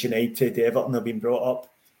 Leeds United, Everton have been brought up.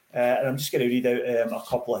 And I'm just going to read out a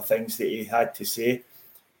couple of things that he had to say.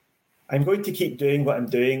 I'm going to keep doing what I'm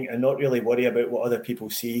doing and not really worry about what other people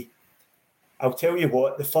see. I'll tell you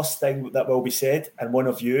what, the first thing that will be said, and one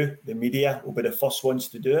of you, the media, will be the first ones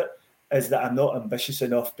to do it, is that I'm not ambitious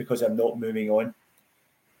enough because I'm not moving on.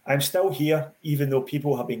 I'm still here, even though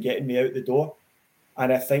people have been getting me out the door,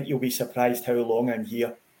 and I think you'll be surprised how long I'm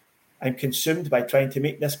here. I'm consumed by trying to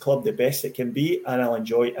make this club the best it can be, and I'll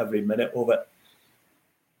enjoy every minute of it.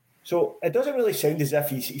 So it doesn't really sound as if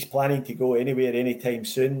he's planning to go anywhere anytime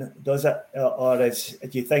soon, does it? Or do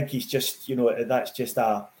you think he's just, that's just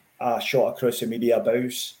a shot across the media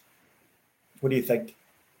bows? What do you think?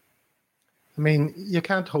 I mean, you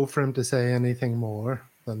can't hope for him to say anything more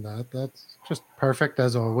than that. That's just perfect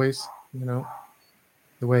as always, the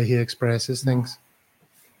way he expresses things.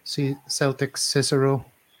 See, Celtic Cicero,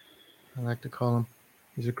 I like to call him.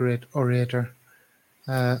 He's a great orator.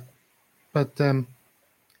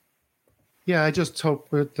 Yeah, I just hope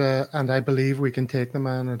that, and I believe we can take the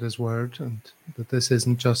man at his word, and that this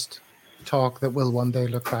isn't just talk that we'll one day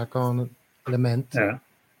look back on and lament. Yeah.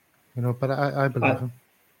 But I believe him.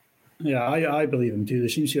 Yeah, I believe him too. There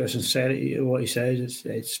seems to be a sincerity to what he says.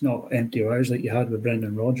 It's not empty words like you had with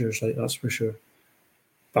Brendan Rodgers, like that's for sure.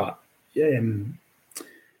 But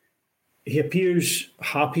he appears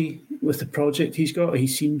happy with the project he's got. He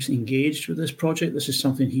seems engaged with this project. This is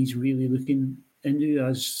something he's really looking into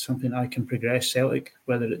as something I can progress Celtic,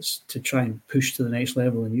 whether it's to try and push to the next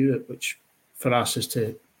level in Europe, which for us is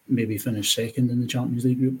to maybe finish second in the Champions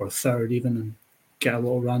League group or third even and get a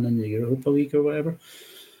little run in the Europa League or whatever.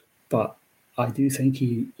 But I do think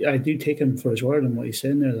I do take him for his word on what he's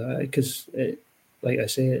saying there, because like I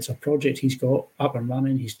say, it's a project he's got up and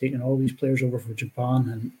running. He's taken all these players over from Japan,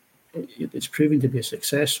 and it's proven to be a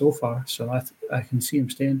success so far. So I can see him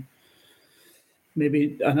staying.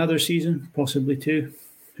 Maybe another season, possibly two.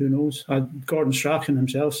 Who knows? Gordon Strachan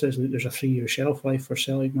himself says that there's a 3-year shelf life for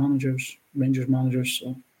Celtic managers, Rangers managers.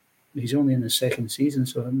 So he's only in his second season.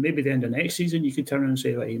 So maybe the end of next season, you could turn around and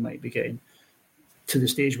say that he might be getting to the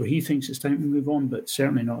stage where he thinks it's time to move on, but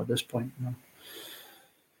certainly not at this point. No.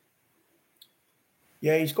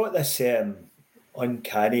 Yeah, he's got this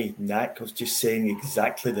uncanny knack of just saying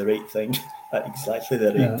exactly the right thing at exactly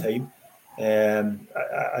the right time.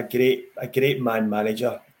 A great man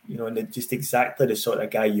manager. and just exactly the sort of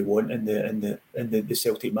guy you want in the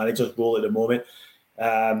Celtic manager's role at the moment.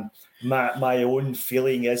 My own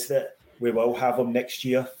feeling is that we will have him next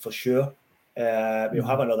year for sure. We'll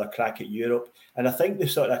have another crack at Europe, and I think the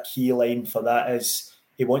sort of key line for that is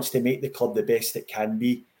he wants to make the club the best it can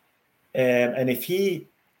be. And if he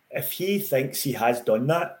thinks he has done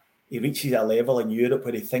that, he reaches a level in Europe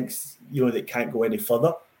where he thinks that it can't go any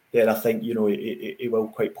further, then I think he will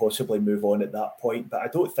quite possibly move on at that point. But I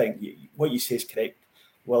don't think what you say is correct,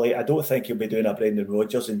 Willie. I don't think he'll be doing a Brendan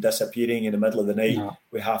Rodgers and disappearing in the middle of the night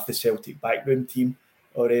with half the Celtic backroom team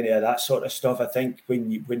or any of that sort of stuff. I think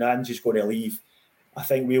when Ange's going to leave, I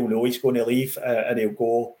think we'll know he's going to leave, and he'll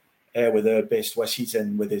go with our best wishes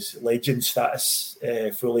and with his legend status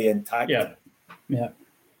fully intact. Yeah.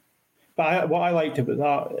 But what I liked about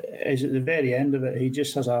that is at the very end of it, he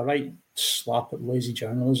just has a right slap at lazy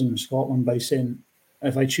journalism in Scotland by saying,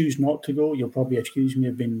 if I choose not to go, you'll probably accuse me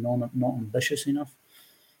of being not ambitious enough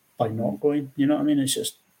by not going. You know what I mean? It's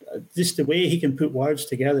just the way he can put words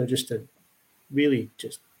together just to really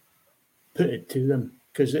just put it to them.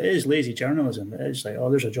 Because it is lazy journalism. It is like,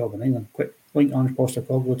 there's a job in England. Quick, link Ange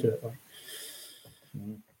Postecoglou to it.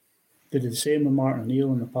 They did the same with Martin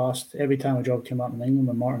O'Neill in the past. Every time a job came up in England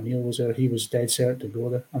when Martin O'Neill was there, he was dead cert to go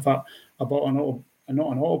there. In fact, I bought not an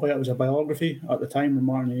autobiography, it was a biography at the time when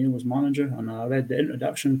Martin O'Neill was manager, and I read the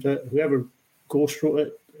introduction to it. Whoever ghost wrote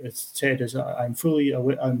it, it said is that I'm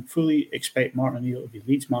fully expect Martin O'Neill to be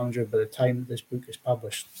Leeds manager by the time this book is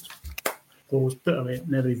published. Closed, put away,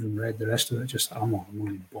 never even read the rest of it. Just I'm not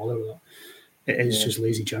even bothered with that. It is just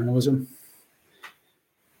lazy journalism.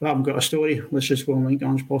 We haven't got a story. Let's just go and link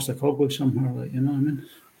Ange Postecoglou somewhere, you know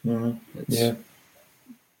what I mean?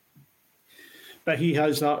 But he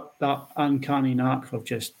has that uncanny knack of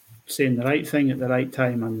just saying the right thing at the right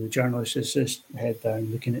time, and the journalist is just head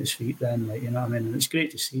down, looking at his feet. Then, you know what I mean? And it's great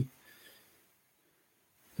to see.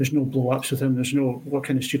 There's no blow-ups with him. There's no, what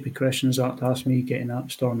kind of stupid questions that to ask me, getting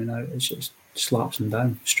up, storming out. It's just slaps him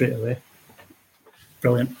down straight away.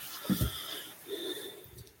 Brilliant.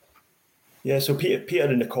 Yeah, so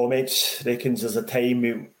Peter in the comments reckons there's a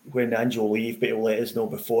time when Ange will leave, but he'll let us know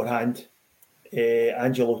beforehand.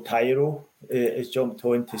 Angelo Tyro has jumped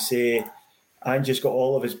on to say Ange has got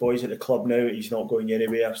all of his boys at the club now. He's not going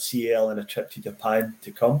anywhere. CL and a trip to Japan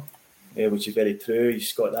to come, which is very true.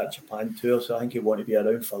 He's got that Japan tour, so I think he'll want to be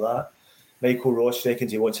around for that. Michael Ross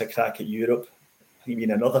reckons he wants a crack at Europe. You mean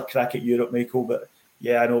another crack at Europe, Michael? But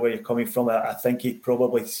yeah, I know where you're coming from. I think he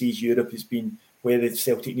probably sees Europe as being where the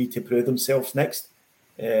Celtic need to prove themselves next,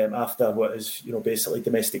 after what is basically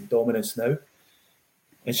domestic dominance now.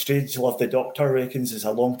 And Strangelove the Doctor reckons it's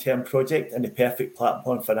a long-term project and the perfect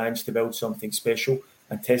platform for Ange to build something special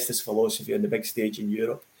and test his philosophy on the big stage in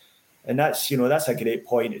Europe. And that's a great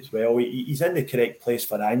point as well. He's in the correct place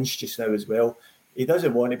for Ange just now as well. He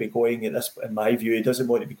doesn't want to be going at this, in my view, he doesn't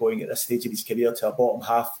want to be going at this stage of his career to a bottom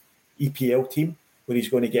half EPL team where he's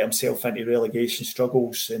going to get himself into relegation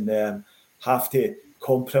struggles and have to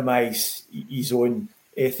compromise his own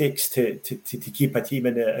ethics to keep a team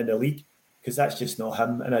in the league, because that's just not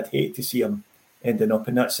him, and I'd hate to see him ending up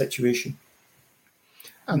in that situation.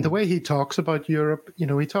 And the way he talks about Europe,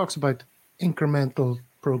 he talks about incremental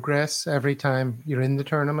progress every time you're in the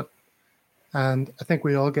tournament. And I think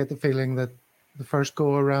we all get the feeling that the first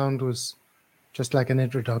go around was just like an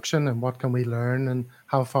introduction, and what can we learn and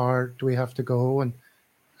how far do we have to go? And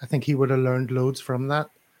I think he would have learned loads from that.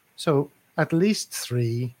 So at least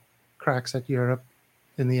 3 cracks at Europe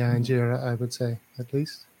in the Ange era, I would say, at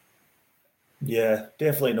least. Yeah,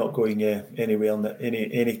 definitely not going anywhere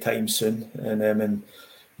any time soon, and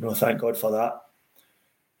thank God for that.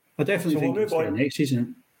 I definitely think it's next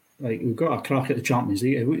season. Like, we've got a crack at the Champions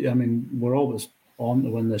League. I mean, we're always on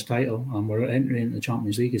to win this title, and we're entering the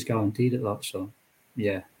Champions League is guaranteed at that. So,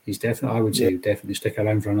 yeah, he's definitely. I would say he'd definitely stick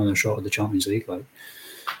around for another shot at the Champions League. Like,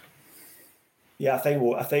 yeah, I think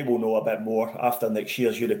we'll know a bit more after next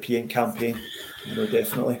year's European campaign.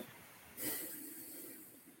 Definitely.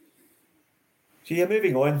 So yeah,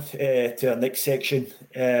 moving on to our next section.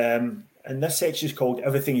 And this section is called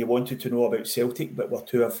Everything You Wanted to Know About Celtic But Were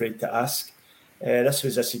Too Afraid to Ask. This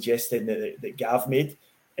was a suggestion that Gav made,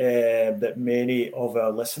 that many of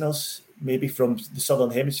our listeners, maybe from the Southern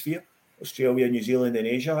Hemisphere, Australia, New Zealand and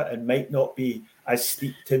Asia, and might not be as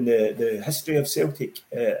steeped in the history of Celtic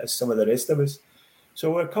as some of the rest of us.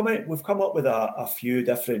 So we've come up with a few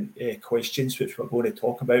different questions which we're going to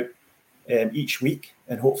talk about each week,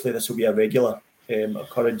 and hopefully this will be a regular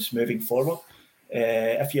occurrence moving forward.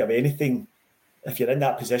 If you have anything, if you're in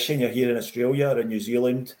that position, you're here in Australia or in New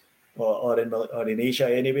Zealand or in Asia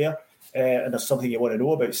anywhere, and there's something you want to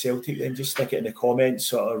know about Celtic, then just stick it in the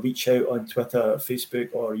comments or reach out on Twitter, Facebook,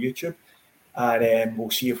 or YouTube, and we'll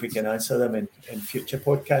see if we can answer them in future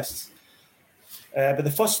podcasts. But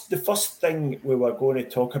the first thing we were going to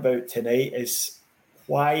talk about tonight is,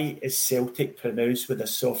 why is Celtic pronounced with a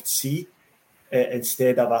soft C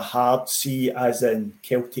instead of a hard C, as in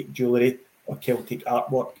Celtic jewellery or Celtic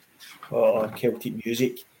artwork or Celtic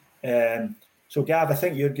music? So Gav, I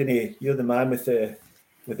think you're the man with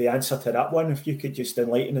the answer to that one. If you could just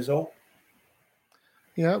enlighten us all.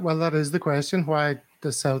 Yeah, well, that is the question. Why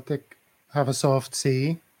does Celtic have a soft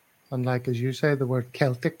C, unlike, as you say, the word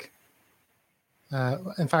Celtic?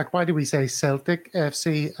 In fact, why do we say Celtic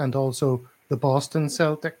FC and also the Boston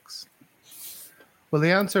Celtics? Well,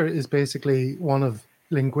 the answer is basically one of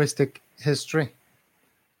linguistic history.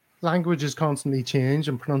 Languages constantly change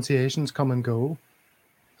and pronunciations come and go.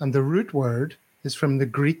 And the root word is from the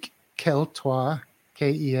Greek keltoi,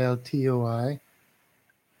 Keltoi.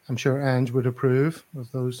 I'm sure Ange would approve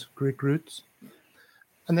of those Greek roots.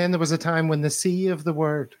 And then there was a time when the C of the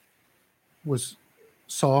word was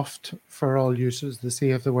soft for all uses, the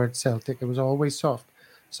C of the word Celtic. It was always soft.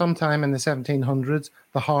 Sometime in the 1700s,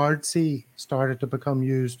 the hard C started to become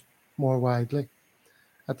used more widely.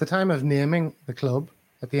 At the time of naming the club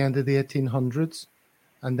at the end of the 1800s,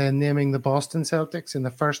 and then naming the Boston Celtics in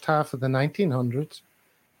the first half of the 1900s,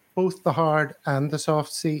 both the hard and the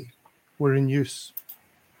soft C were in use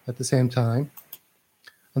at the same time.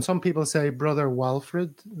 And some people say Brother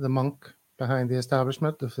Walfrid, the monk behind the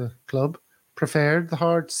establishment of the club, preferred the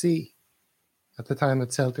hard C at the time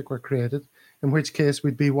that Celtic were created, in which case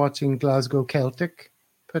we'd be watching Glasgow Celtic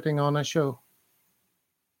putting on a show.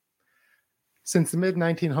 Since the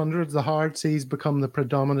mid-1900s, the hard C's become the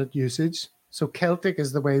predominant usage. So Celtic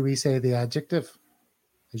is the way we say the adjective.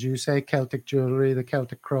 As you say, Celtic jewellery, the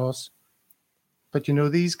Celtic cross. But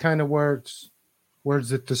these kind of words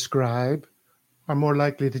that describe, are more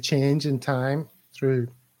likely to change in time through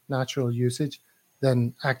natural usage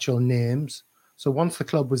than actual names. So once the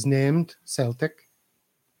club was named Celtic,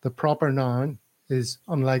 the proper noun is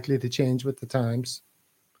unlikely to change with the times.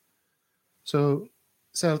 So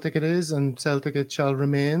Celtic it is, and Celtic it shall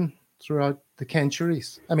remain throughout the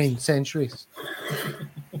centuries.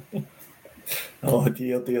 Oh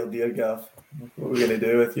dear, Gav. What are we going to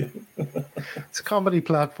do with you? It's a comedy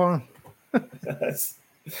platform. Yes,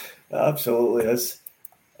 absolutely is.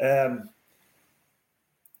 The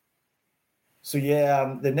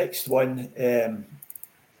next one. I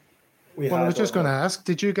was just going to ask,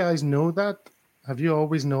 did you guys know that? Have you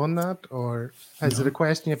always known that? Or is it a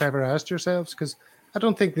question you've ever asked yourselves? Because I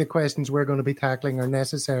don't think the questions we're going to be tackling are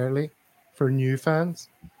necessarily for new fans.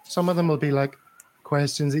 Some of them will be like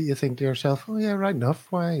questions that you think to yourself, oh yeah, right enough.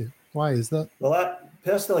 Why is that? Well,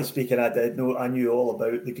 personally speaking, I knew all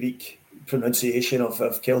about the Greek pronunciation of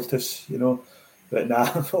Celtus, but nah,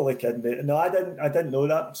 I'm only kidding. No, I didn't know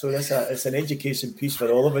that. So it's an education piece for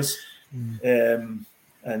all of us.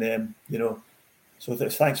 So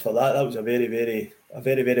thanks for that. That was a very,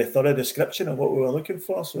 very thorough description of what we were looking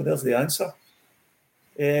for. So there's the answer.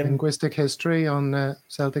 Linguistic history on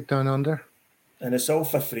Celtic Down Under. And it's all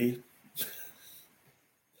for free.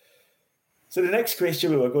 So the next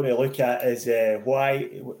question we were going to look at is why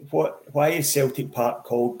is Celtic Park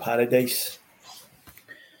called Paradise?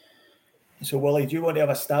 So Willie, do you want to have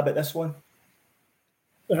a stab at this one?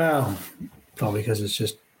 Well, probably because it's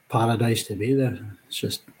just paradise to be there. It's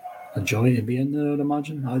just a joy to be in there, I'd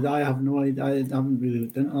imagine. I have no idea. I haven't really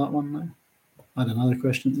looked into that one now. I had another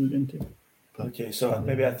question to look into. Okay, so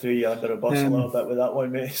maybe I threw you under a bus a little bit with that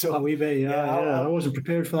one, mate. So, a wee bit, yeah. I wasn't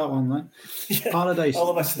prepared for that one, man. Yeah, Paradise.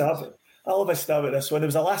 I'll have a stab at this one. It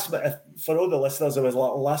was a last minute, for all the listeners, there was a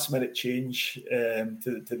last minute change to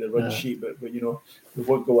the run sheet, but we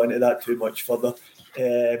won't go into that too much further.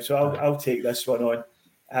 So I'll take this one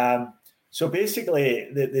on. So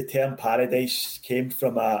basically, the term paradise came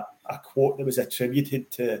from a quote that was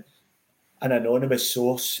attributed to an anonymous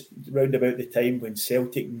source round about the time when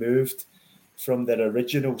Celtic moved from their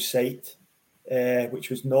original site,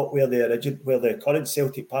 which was not where the current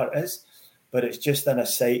Celtic Park is, but it's just on a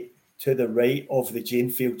site to the right of the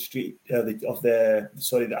Janefield Street, I think it's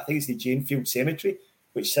the Janefield Cemetery,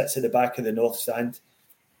 which sits at the back of the North Stand.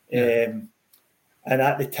 And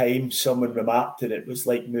at the time, someone remarked that it was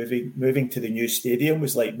like moving to the new stadium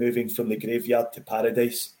was like moving from the graveyard to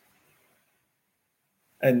paradise.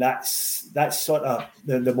 And that's sort of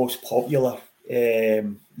the most popular,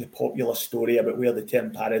 the popular story about where the term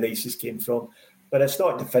paradises came from. But it's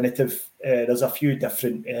not definitive. There's a few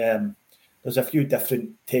different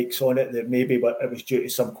takes on it, that maybe it was due to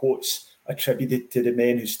some quotes attributed to the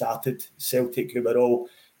men who started Celtic, who were all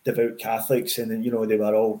devout Catholics, and you know they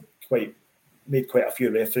were all made quite a few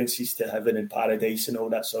references to heaven and paradise and all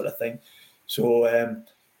that sort of thing. So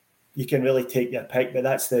you can really take your pick, but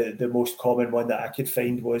that's the most common one that I could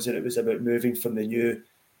find, was that it was about moving from the new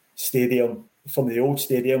stadium, from the old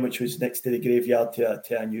stadium, which was next to the graveyard,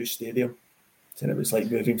 to a new stadium. And it was like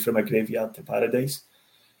moving from a graveyard to paradise.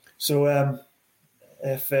 So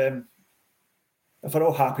if we're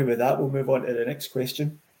all happy with that, we'll move on to the next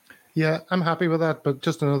question. Yeah, I'm happy with that. But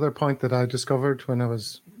just another point that I discovered when I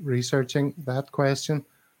was researching that question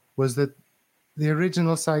was that the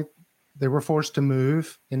original site, they were forced to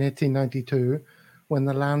move in 1892 when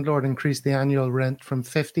the landlord increased the annual rent from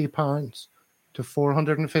 £50 to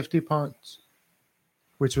 £450,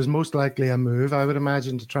 which was most likely a move, I would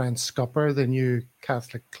imagine, to try and scupper the new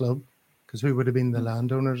Catholic club, because who would have been the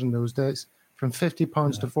landowners in those days? From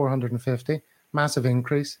 £50 to £450, massive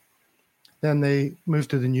increase. Then they moved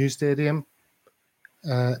to the new stadium.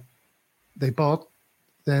 They bought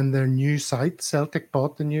then their new site. Celtic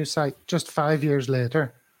bought the new site just 5 years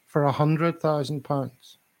later for £100,000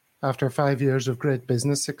 after 5 years of great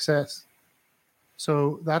business success.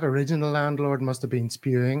 So that original landlord must have been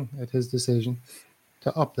spewing at his decision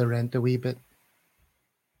to up the rent a wee bit.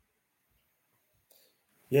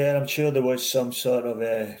 Yeah, I'm sure there was some sort of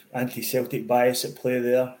anti-Celtic bias at play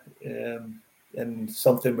there, and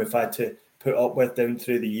something we've had to put up with down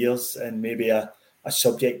through the years, and maybe a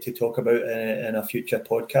subject to talk about in a future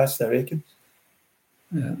podcast, I reckon.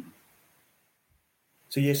 Yeah.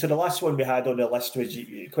 So the last one we had on the list was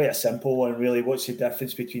quite a simple one, really. What's the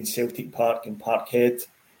difference between Celtic Park and Parkhead?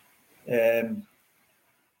 And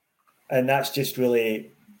that's just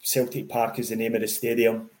really, Celtic Park is the name of the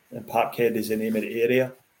stadium and Parkhead is the name of the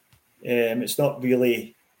area. It's not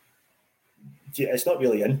really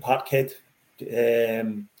in Parkhead,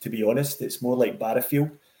 to be honest. It's more like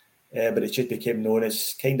Barrowfield, but it just became known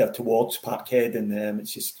as kind of towards Parkhead, and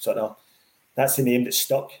it's just sort of, that's the name that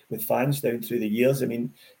stuck with fans down through the years. I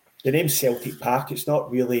mean, the name Celtic Park, it's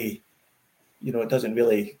not really, it doesn't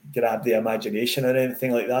really grab the imagination or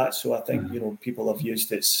anything like that. So I think, people have used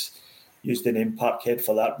the name Parkhead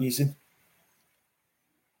for that reason.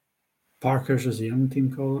 Parkers, as the young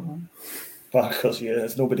team call it. Parkers, yeah,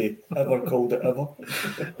 there's nobody ever called it ever.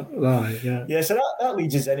 Right, yeah. Yeah, so that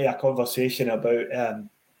leads us into a conversation about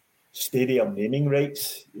stadium naming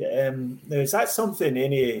rights. Now, is that something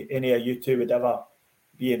any of you two would ever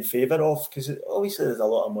be in favour of? Because obviously there's a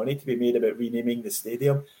lot of money to be made about renaming the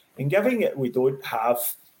stadium, and given that we don't have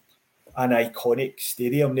an iconic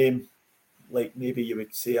stadium name, like maybe you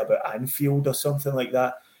would say about Anfield or something like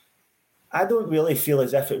that, I don't really feel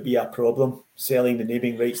as if it would be a problem selling the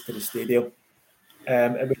naming rights to the stadium.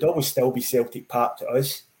 It would always still be Celtic Park to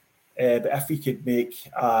us, but if we could make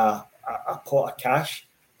a pot of cash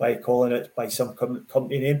by calling it by some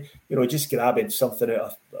company name, just grabbing something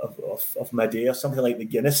out of mid-air, or something like the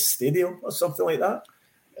Guinness Stadium or something like that.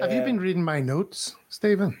 Have you been reading my notes,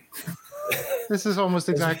 Stephen? This is almost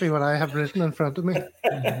exactly what I have written in front of me.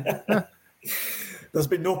 There's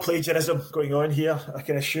been no plagiarism going on here, I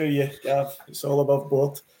can assure you, Gav. It's all above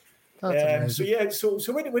board. So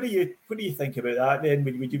what do you think about that then?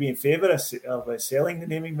 Would you be in favour of selling the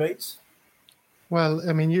naming rights? Well,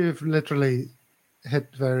 I mean, you've literally hit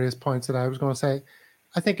various points that I was going to say.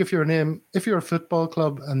 I think if you're a football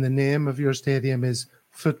club and the name of your stadium is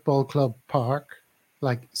Football Club Park,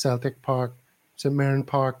 like Celtic Park, St Mirren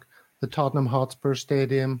Park, the Tottenham Hotspur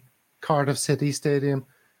Stadium, Cardiff City Stadium,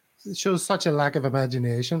 it shows such a lack of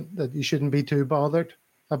imagination that you shouldn't be too bothered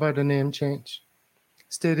about a name change.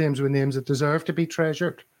 Stadiums with names that deserve to be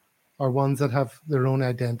treasured are ones that have their own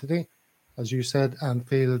identity. As you said,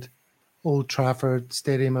 Anfield, Old Trafford,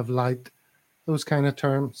 Stadium of Light, those kind of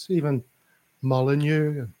terms, even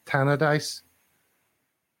Molineux, Tannadice,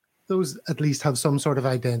 those at least have some sort of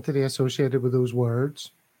identity associated with those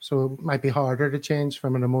words. So it might be harder to change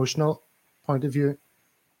from an emotional point of view.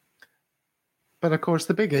 But of course,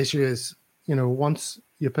 the big issue is, once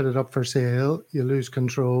you put it up for sale, you lose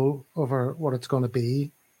control over what it's going to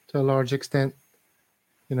be to a large extent,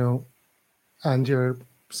 and you're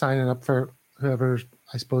signing up for whoever,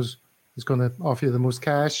 I suppose, is going to offer you the most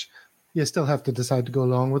cash. You still have to decide to go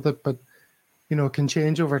along with it, but, it can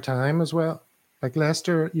change over time as well. Like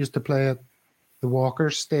Leicester used to play at the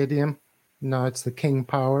Walkers Stadium. Now it's the King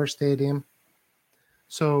Power Stadium.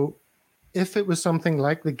 So if it was something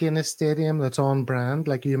like the Guinness Stadium that's on brand,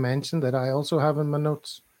 like you mentioned, that I also have in my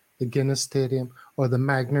notes, the Guinness Stadium or the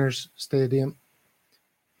Magners Stadium,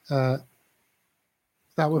 that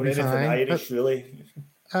would be fine. Irish, really.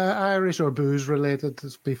 Irish or booze related,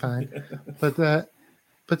 to be fine. But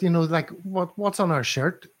like what's on our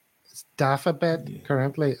shirt? It's Dafabet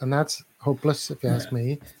currently, and that's hopeless if you ask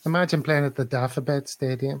me. Imagine playing at the Dafabet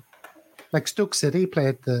Stadium. Like Stoke City play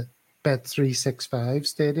at the Bet365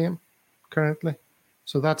 Stadium currently.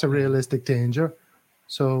 So that's a realistic danger.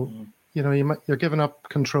 So, you're giving up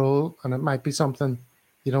control, and it might be something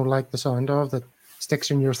you don't like the sound of that sticks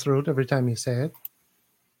in your throat every time you say it.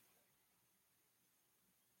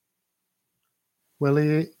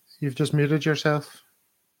 Willie, you've just muted yourself.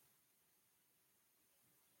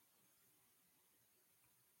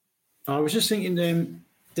 I was just thinking,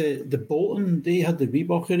 the Bolton, they had the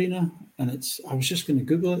Reebok Arena, and I was just going to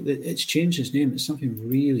Google it. It's changed its name. It's something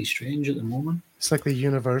really strange at the moment. It's like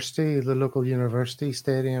the local university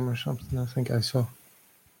stadium or something, I think I saw.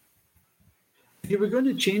 If you were going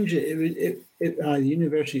to change it, the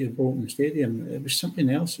University of Bolton Stadium, it was something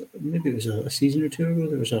else. Maybe it was a season or two ago.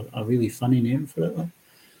 There was a really funny name for it.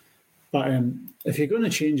 But if you're going to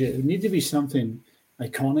change it would need to be something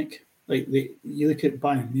iconic. Like you look at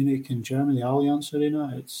Bayern Munich in Germany, the Allianz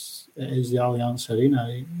Arena, it is the Allianz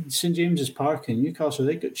Arena. St James's Park in Newcastle,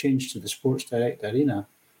 they got changed to the Sports Direct Arena.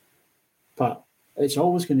 But it's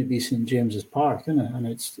always going to be St James's Park, isn't it? And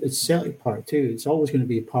it's Celtic Park too. It's always going to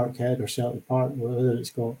be Parkhead or Celtic Park, whether it's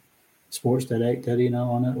got Sports Direct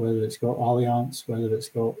Arena on it, whether it's got Allianz, whether it's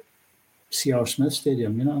got C.R. Smith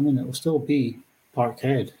Stadium. You know what I mean? It will still be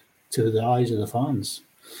Parkhead to the eyes of the fans.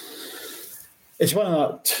 It's one of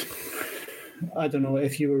that. I don't know,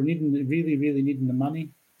 if you were really needing the money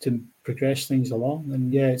to progress things along,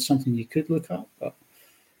 then yeah, it's something you could look at. But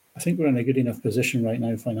I think we're in a good enough position right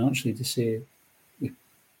now financially to say,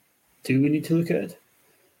 do we need to look at it?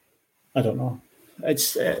 I don't know.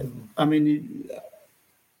 It's, it's one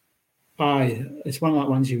of that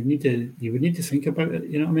ones you would need to think about it.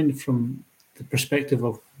 You know what I mean? From the perspective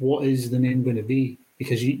of what is the name going to be,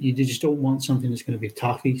 because you just don't want something that's going to be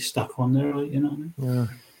tacky stuck on there. You know what I mean? Yeah.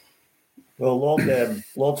 Well, Lord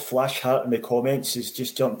Flashheart in the comments has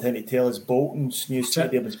just jumped in to tell us Bolton's new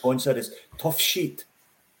stadium sponsor is Tough Sheet.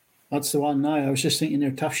 That's the one now. I was just thinking there,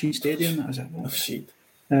 Tough Sheet Stadium. I was like, Tough Sheet.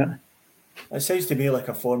 Yeah. It sounds to me like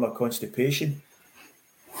a form of constipation.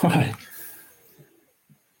 Right.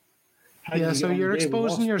 Yeah, so you're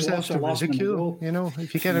exposing yourself to ridicule.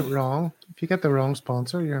 If you get it wrong, if you get the wrong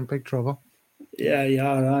sponsor, you're in big trouble. Yeah,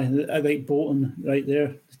 I like Bolton right there,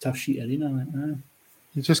 the Tough Sheet Arena.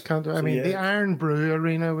 You just can't. The Iron Brew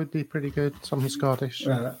Arena would be pretty good. Something Scottish.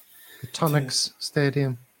 Right. The Tonics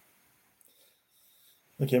Stadium.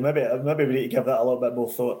 Okay, maybe we need to give that a little bit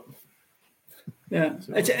more thought. Yeah,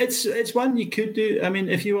 so. It's one you could do. I mean,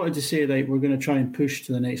 if you wanted to say, like, we're going to try and push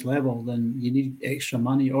to the next level, then you need extra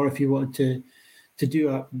money. Or if you wanted to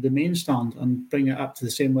do the main stand and bring it up to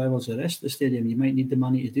the same level as the rest of the stadium, you might need the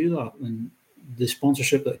money to do that. And the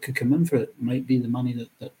sponsorship that could come in for it might be the money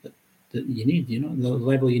that you need, the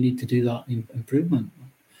level you need to do that improvement.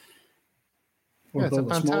 Yeah, it's a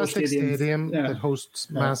fantastic stadium that hosts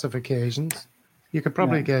massive occasions. You could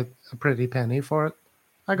probably get a pretty penny for it.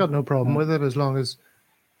 I got no problem with it as long as,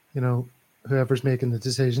 whoever's making the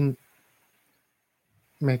decision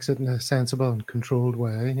makes it in a sensible and controlled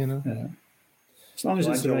way, Yeah. As long as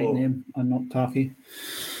it's the right name and not tacky.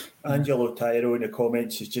 Angelo Tyro in the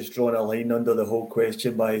comments has just drawn a line under the whole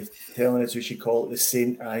question by telling us we should call it the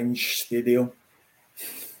St Ange Stadium.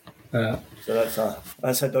 So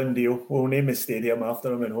that's a done deal. We'll name the stadium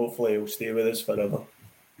after him, and hopefully he'll stay with us forever.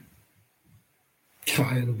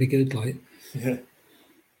 It'll be good, like. Yeah.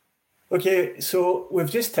 Okay, so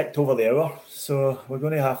we've just ticked over the hour, so we're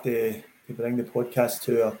going to have to bring the podcast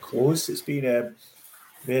to a close. It's been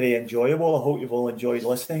very enjoyable. I hope you've all enjoyed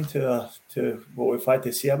listening to what we've had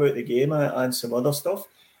to say about the game and some other stuff.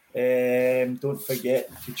 Don't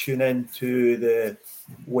forget to tune in to the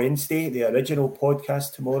Wednesday, the original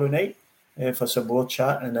podcast tomorrow night for some more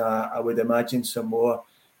chat, and I would imagine some more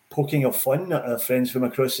poking of fun at our friends from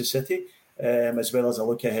across the city, as well as a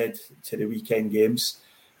look ahead to the weekend games.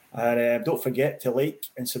 And don't forget to like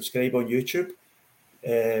and subscribe on YouTube.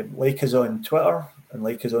 Like us on Twitter and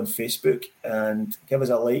like us on Facebook, and give us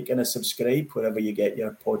a like and a subscribe wherever you get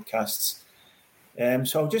your podcasts.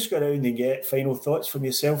 So I'll just go around and get final thoughts from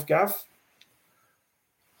yourself, Gav.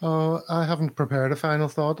 Oh, I haven't prepared a final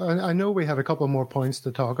thought. I know we had a couple more points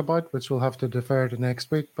to talk about, which we'll have to defer to next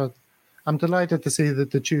week, but I'm delighted to see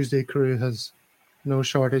that the Tuesday crew has no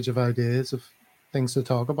shortage of ideas of things to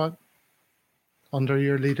talk about. Under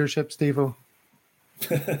your leadership, Steve-O.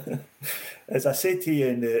 As I said to you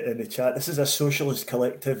in the chat, this is a socialist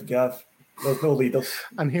collective, Gav. There's no leaders.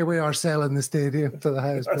 And here we are selling the stadium to the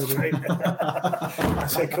highest bidder.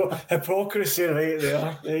 That's right. Hypocrisy right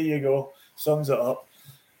there. There you go. Sums it up.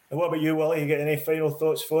 And what about you, Willie? You got any final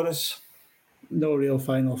thoughts for us? No real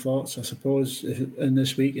final thoughts, I suppose. In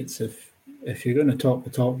this week, it's if you're going to talk the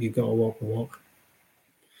talk, you've got to walk the walk.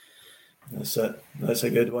 That's it. That's a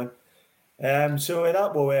good one. So with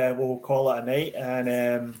that, we'll call it a night,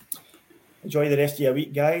 and enjoy the rest of your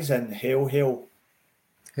week, guys, and hail, hail.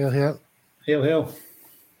 Hail, hail. Hail, hail.